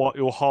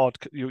 your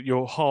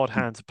hard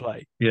hand to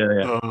play?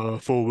 yeah,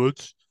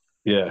 Forwards.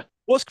 yeah.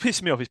 What's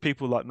pissed me off is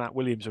people like Matt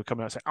Williams who are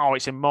coming out and saying, "Oh,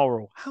 it's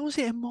immoral." How is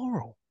it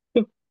immoral?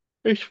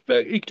 He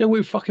can do what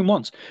he fucking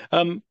wants.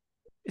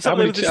 It's up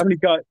there with this.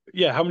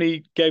 How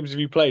many games have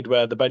you played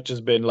where the bench has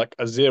been like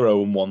a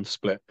 0-1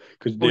 split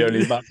because Well,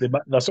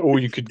 that's all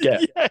you could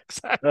get. yeah,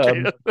 exactly.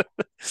 Um,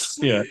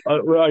 I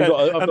and, got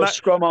I've and got that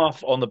scrum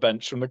half on the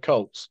bench from the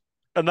Colts.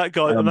 and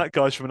Um, that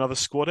guy's from another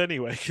squad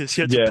anyway because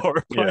he had to yeah,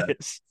 borrow yeah,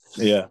 players.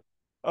 yeah.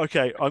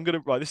 Okay,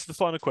 This is the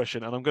final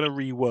question, and I'm gonna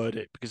reword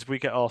it because if we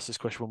get asked this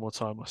question one more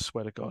time, I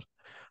swear to God,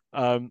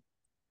 um,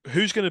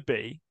 who's going to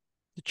be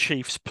the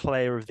Chiefs'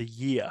 Player of the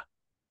Year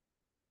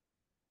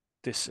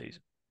this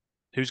season?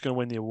 Who's going to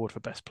win the award for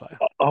best player?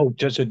 Oh,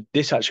 so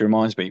this actually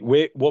reminds me.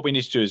 What we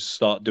need to do is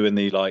start doing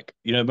the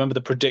remember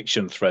the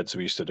prediction threads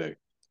we used to do.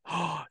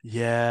 Oh,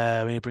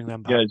 yeah, we need to bring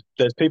them back.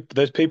 Yeah,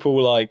 there's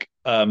people like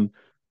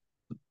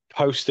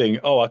posting,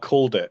 oh, I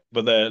called it,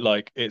 but they're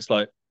like, it's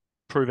like,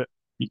 Prove it.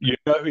 you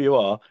know who you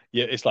are.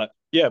 Yeah, it's like,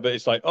 yeah, but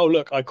it's like, oh,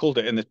 look, I called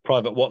it in this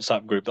private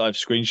WhatsApp group that I've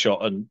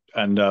screenshot and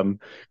Yeah,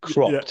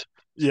 cropped.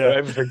 So yeah.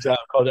 everything's out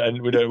of context,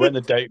 and we know when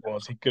the date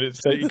was. He could have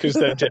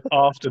said it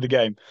after the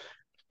game.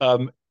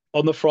 Um,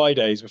 on the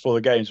Fridays before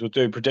the games, we're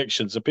doing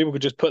predictions, so people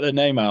could just put their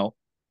name out,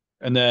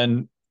 and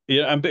then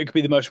and it could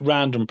be the most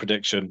random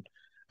prediction.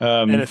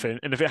 Anything,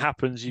 and if it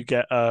happens, you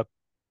get a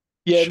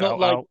Yeah, not shout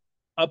like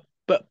out.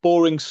 but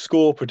boring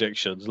score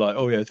predictions like,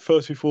 oh yeah,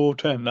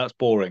 34-10. That's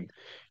boring.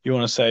 You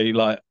want to say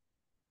like,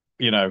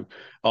 you know,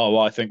 oh,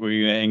 well, I think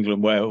we're going to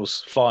England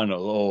Wales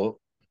final, or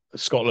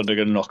Scotland are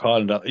going to knock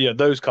Ireland out. Yeah,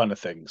 those kind of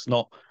things,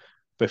 not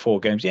before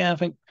games. Yeah, I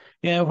think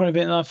we're probably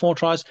beating like 4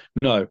 tries.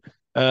 No,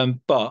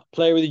 but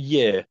player of the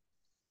year,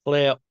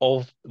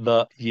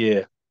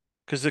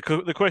 Because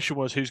the question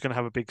was who's going to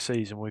have a big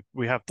season.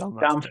 We have done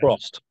that Dan to death.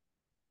 Frost.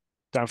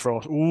 Dan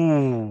Frost.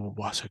 Ooh,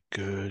 that's a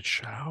good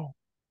shout.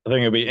 I think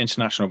it'll be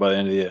international by the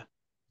end of the year.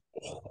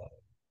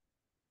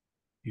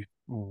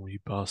 You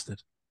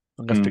bastard.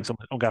 I'm going to Mm. pick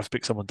someone. I'm going to have to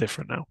pick someone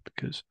different now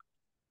because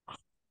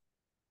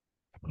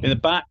In the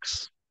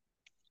backs,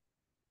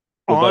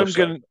 we'll I'm both say.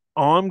 going.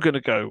 I'm going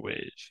to go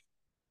with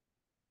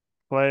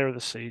player of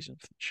the season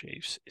for the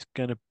Chiefs. It's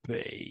going to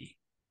be.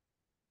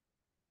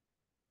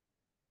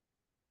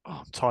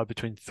 I'm tied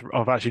between.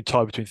 I've actually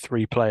tied between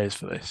 3 players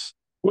for this.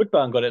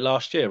 Woodburn got it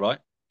last year, right?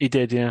 He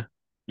did, yeah.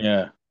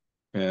 Yeah,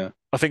 yeah.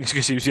 I think it's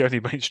because he was the only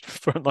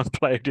frontline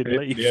player who didn't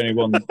leave. The only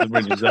one that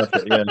really deserved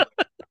it. Yeah,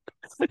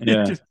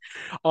 yeah.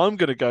 I'm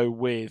going to go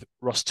with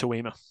Ross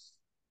Tuima.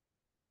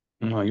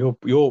 No,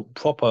 you're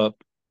proper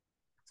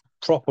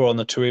on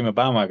the Tuima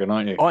bandwagon,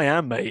 aren't you? I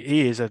am, mate.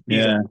 He is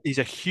Yeah, he's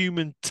a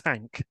human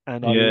tank,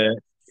 and yeah.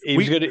 He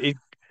was we good.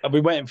 I've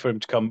been waiting for him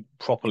to come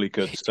properly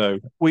good, so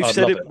we've I'd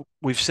said love it. it.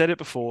 We've said it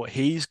before.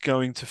 He's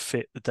going to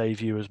fit the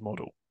Dave Ewers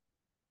model.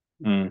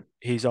 Mm.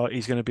 He's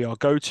going to be our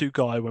go-to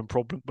guy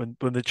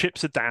when the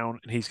chips are down,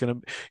 and he's going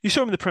to. You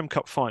saw him in the Prem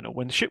Cup final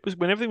when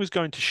everything was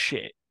going to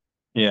shit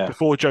Yeah,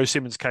 before Joe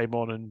Simmons came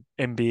on and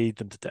MBE'd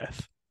them to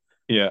death.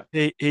 yeah,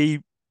 He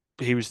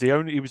was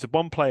the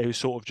one player who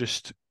sort of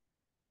just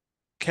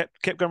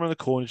kept going around the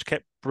corners,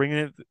 kept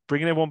bringing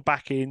everyone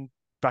back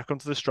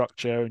onto the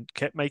structure, and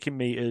kept making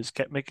meters,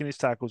 kept making his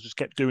tackles, just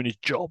kept doing his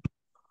job.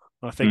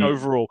 And I think mm.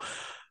 overall,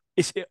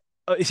 it's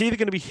either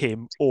going to be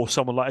him or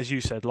someone like, as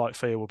you said, like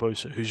Feo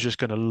Wabosa, who's just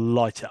going to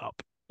light it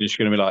up. just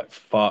going to be like,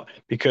 fuck.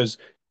 Because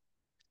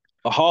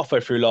halfway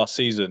through last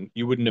season,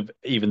 you wouldn't have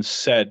even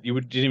said,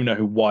 didn't even know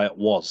who Wyatt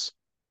was.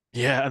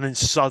 Yeah, and then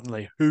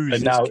suddenly, who's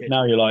And this now, kid?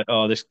 now you're like,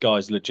 oh, this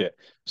guy's legit.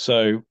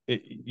 So,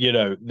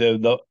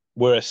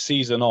 we're a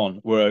season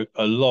on, we're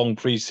a long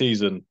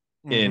pre-season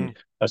in, Hmm.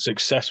 a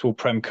successful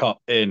Prem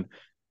Cup in.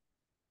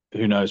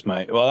 Who knows,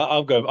 mate? Well,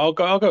 I'll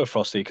go with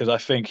Frosty because I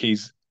think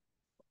he's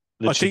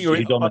I think he's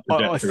on the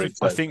trajectory.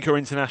 I So think your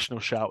international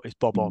shout is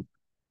bob on.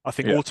 I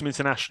think yeah, autumn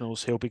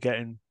internationals he'll be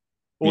getting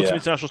autumn yeah.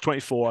 internationals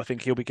 24. I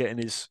think he'll be getting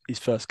his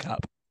first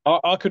cap.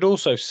 I could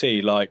also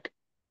see like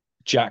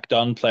Jack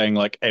Dunn playing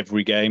like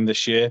every game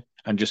this year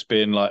and just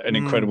being like an Mm,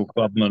 incredible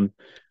clubman.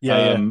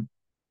 yeah, yeah. Um,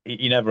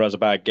 he never has a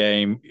bad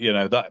game.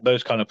 That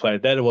those kind of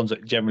players, they're the ones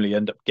that generally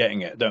end up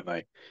getting it, don't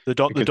they? The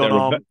Because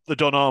they're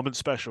Don Armand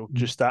special,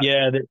 just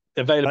yeah, they're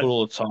that available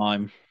all the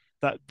time.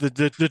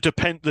 the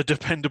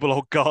dependable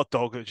old guard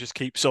dog that just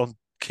keeps Yeah,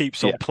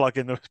 on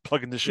plugging the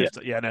yeah,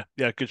 shift. Yeah, no,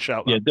 yeah, good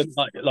shout yeah.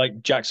 that.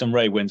 Like Jackson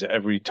Ray wins it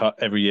every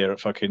year at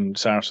fucking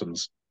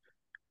Saracens.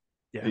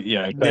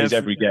 Yeah, He plays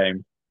every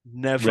game,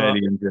 never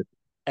rarely injured.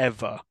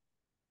 ever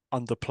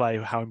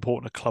underplay how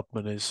important a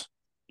clubman is.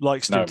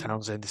 Like Stu No,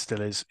 Townsend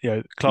still is.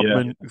 yeah,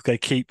 Clubmen, they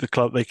keep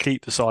they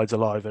keep the sides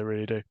alive. They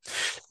really do.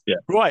 yeah.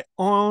 Right,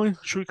 I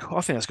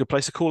think that's a good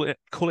place to call it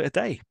a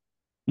day.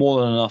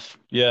 More than enough.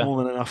 Yeah.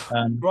 More than enough.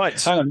 Um,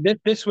 Right. Hang on.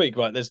 This week,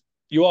 right?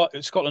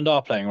 Scotland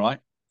are playing, right?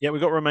 Yeah, we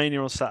got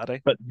Romania on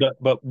Saturday.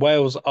 But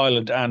Wales,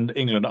 Ireland, and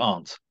England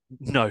aren't.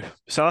 No,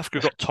 South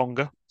Africa got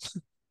Tonga.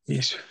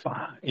 Yes,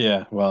 fine.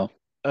 Yeah. Well,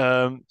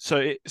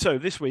 So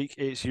this week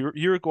it's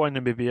Uruguay,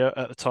 Namibia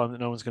at the time that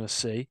no one's going to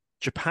see.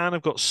 Japan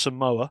have got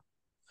Samoa.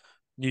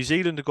 New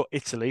Zealand have got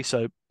Italy,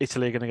 so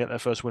Italy are going to get their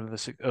first win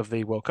of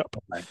the World Cup.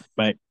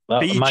 mate.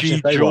 Imagine Fiji,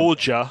 if they won.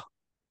 Georgia,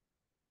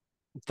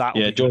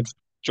 that'll Yeah, be good.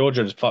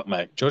 Georgia is fuck,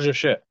 mate. Georgia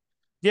shit.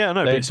 Yeah,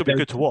 no, but They it'll still be they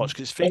good to watch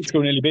because it's Fiji.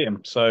 Portugal nearly beat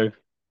them. So,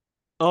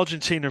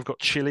 Argentina have got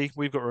Chile.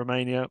 We've got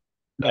Romania.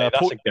 mate, that's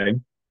Port. a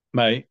game,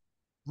 mate.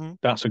 Hmm?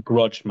 That's a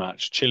grudge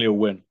match. Chile will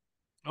win.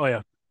 Oh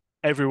yeah,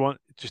 everyone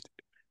just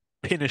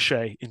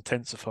Pinochet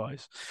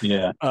intensifies.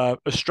 Yeah.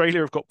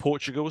 Australia have got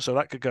Portugal, so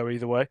that could go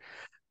either way.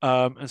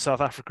 And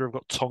South Africa have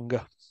got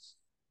Tonga.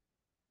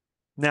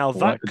 Now Well,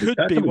 that could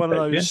that be could be one of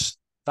safe, yeah. those.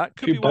 That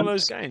could Few be one of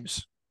those bumps.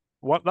 games.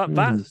 What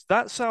Mhm.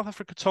 that South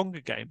Africa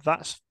Tonga game.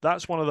 That's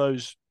one of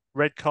those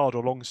red card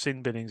or long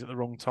sin binnings at the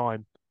wrong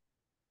time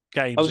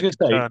I games was that going to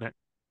could say, turn it.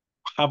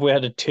 have we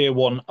had a tier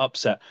one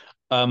upset?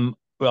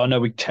 Well, I know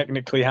we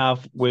technically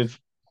have with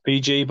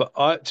Fiji, but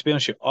to be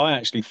honest with you, I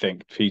actually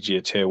think Fiji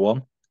are tier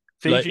one.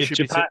 Like Fiji should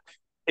be t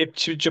if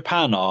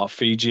Japan are,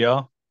 Fiji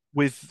are.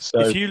 with. So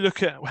If you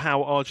look at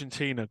how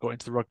Argentina got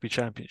into the Rugby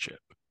Championship,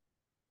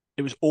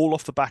 it was all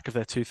off the back of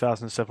their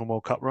 2007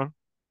 World Cup run.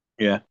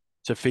 yeah,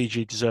 So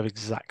Fiji deserve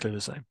exactly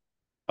the same.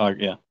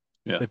 yeah,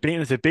 yeah. They've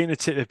been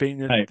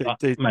Hey,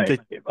 mate,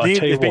 I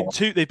tell you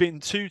they've been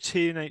what, two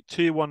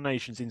tier one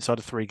nations inside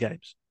of 3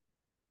 games.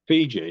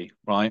 Fiji,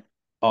 right,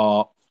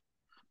 are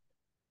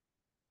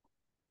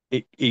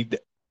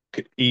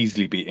could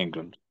easily beat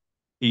England.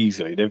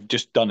 Easily, they've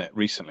just done it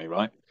recently,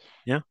 right?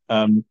 Yeah,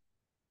 Um,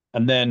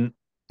 and then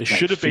they mate,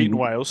 should have beaten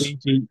Wales.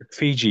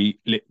 Fiji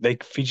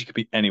could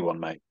beat anyone,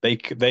 mate.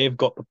 They have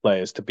got the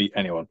players to beat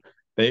anyone.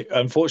 They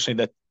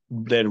unfortunately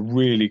they're a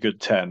really good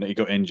 10 that he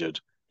got injured,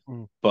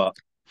 Mm. but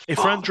If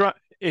fuck.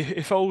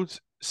 if old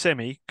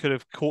Semi could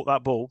have caught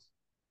that ball,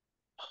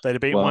 they'd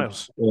have beaten Well,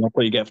 Wales. that's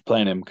what you get for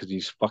playing him because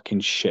he's fucking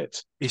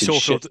shit. He He's been saw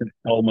Phil. shit since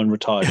Coleman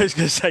retired I him. was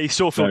going to say he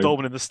saw Phil So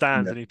Dolman in the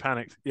stands yeah, and he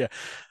panicked. Yeah,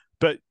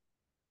 but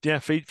yeah,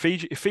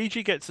 Fiji if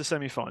Fiji gets to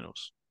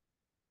semi-finals,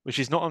 which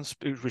is not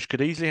which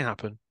could easily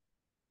happen.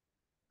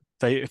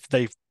 If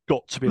they've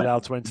got to be mate,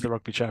 allowed to enter the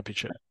Rugby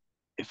Championship.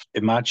 if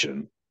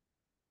imagine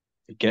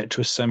they get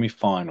to a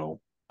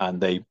semi-final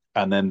and then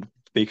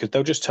because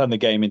they'll just turn the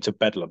game into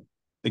bedlam.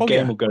 The Oh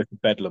game yeah, will go to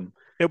bedlam,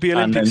 it'll be and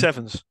Olympic then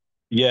sevens.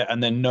 yeah,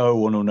 and then no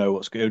one will know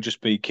what's good. It'll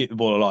just be keep the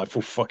ball alive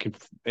for fucking.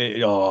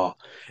 Oh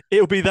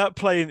It'll be that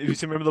play. If you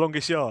can remember the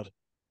longest yard,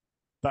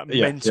 that yeah,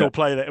 yeah. mental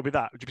play, that it'll be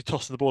that. You'll be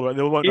tossing the ball around.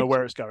 They won't know If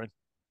where it's going.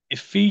 if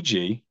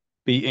Fiji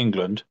beat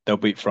England, they'll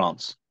beat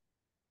France.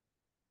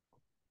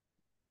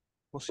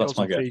 What's the That's odds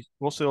my on guess. Fiji?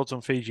 What's the odds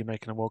on Fiji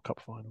making a World Cup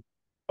final?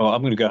 Oh,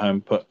 I'm going to go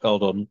home. But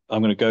hold on,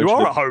 I'm going to go You to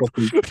are the at home.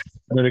 bookies.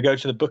 I'm going to go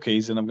to the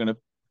bookies, and I'm going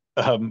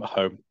to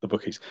home the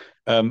bookies.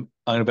 I'm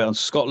going to bet on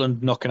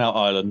Scotland knocking out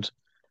Ireland,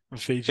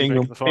 And Fiji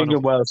making the final.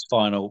 England Wales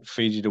final,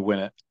 Fiji to win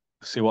it.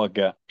 See what I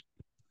get.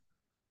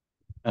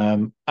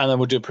 And then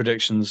we'll do a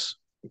predictions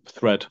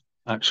thread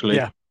actually.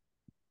 Yeah.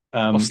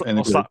 In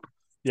the group.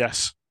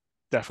 Yes,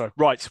 defo.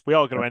 Right, we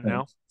are going to end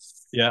now.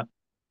 Yeah,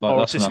 like, Our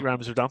that's artistic enough.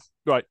 rounds are done.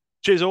 Right,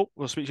 cheers all.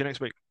 We'll speak to you next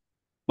week.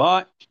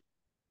 Bye.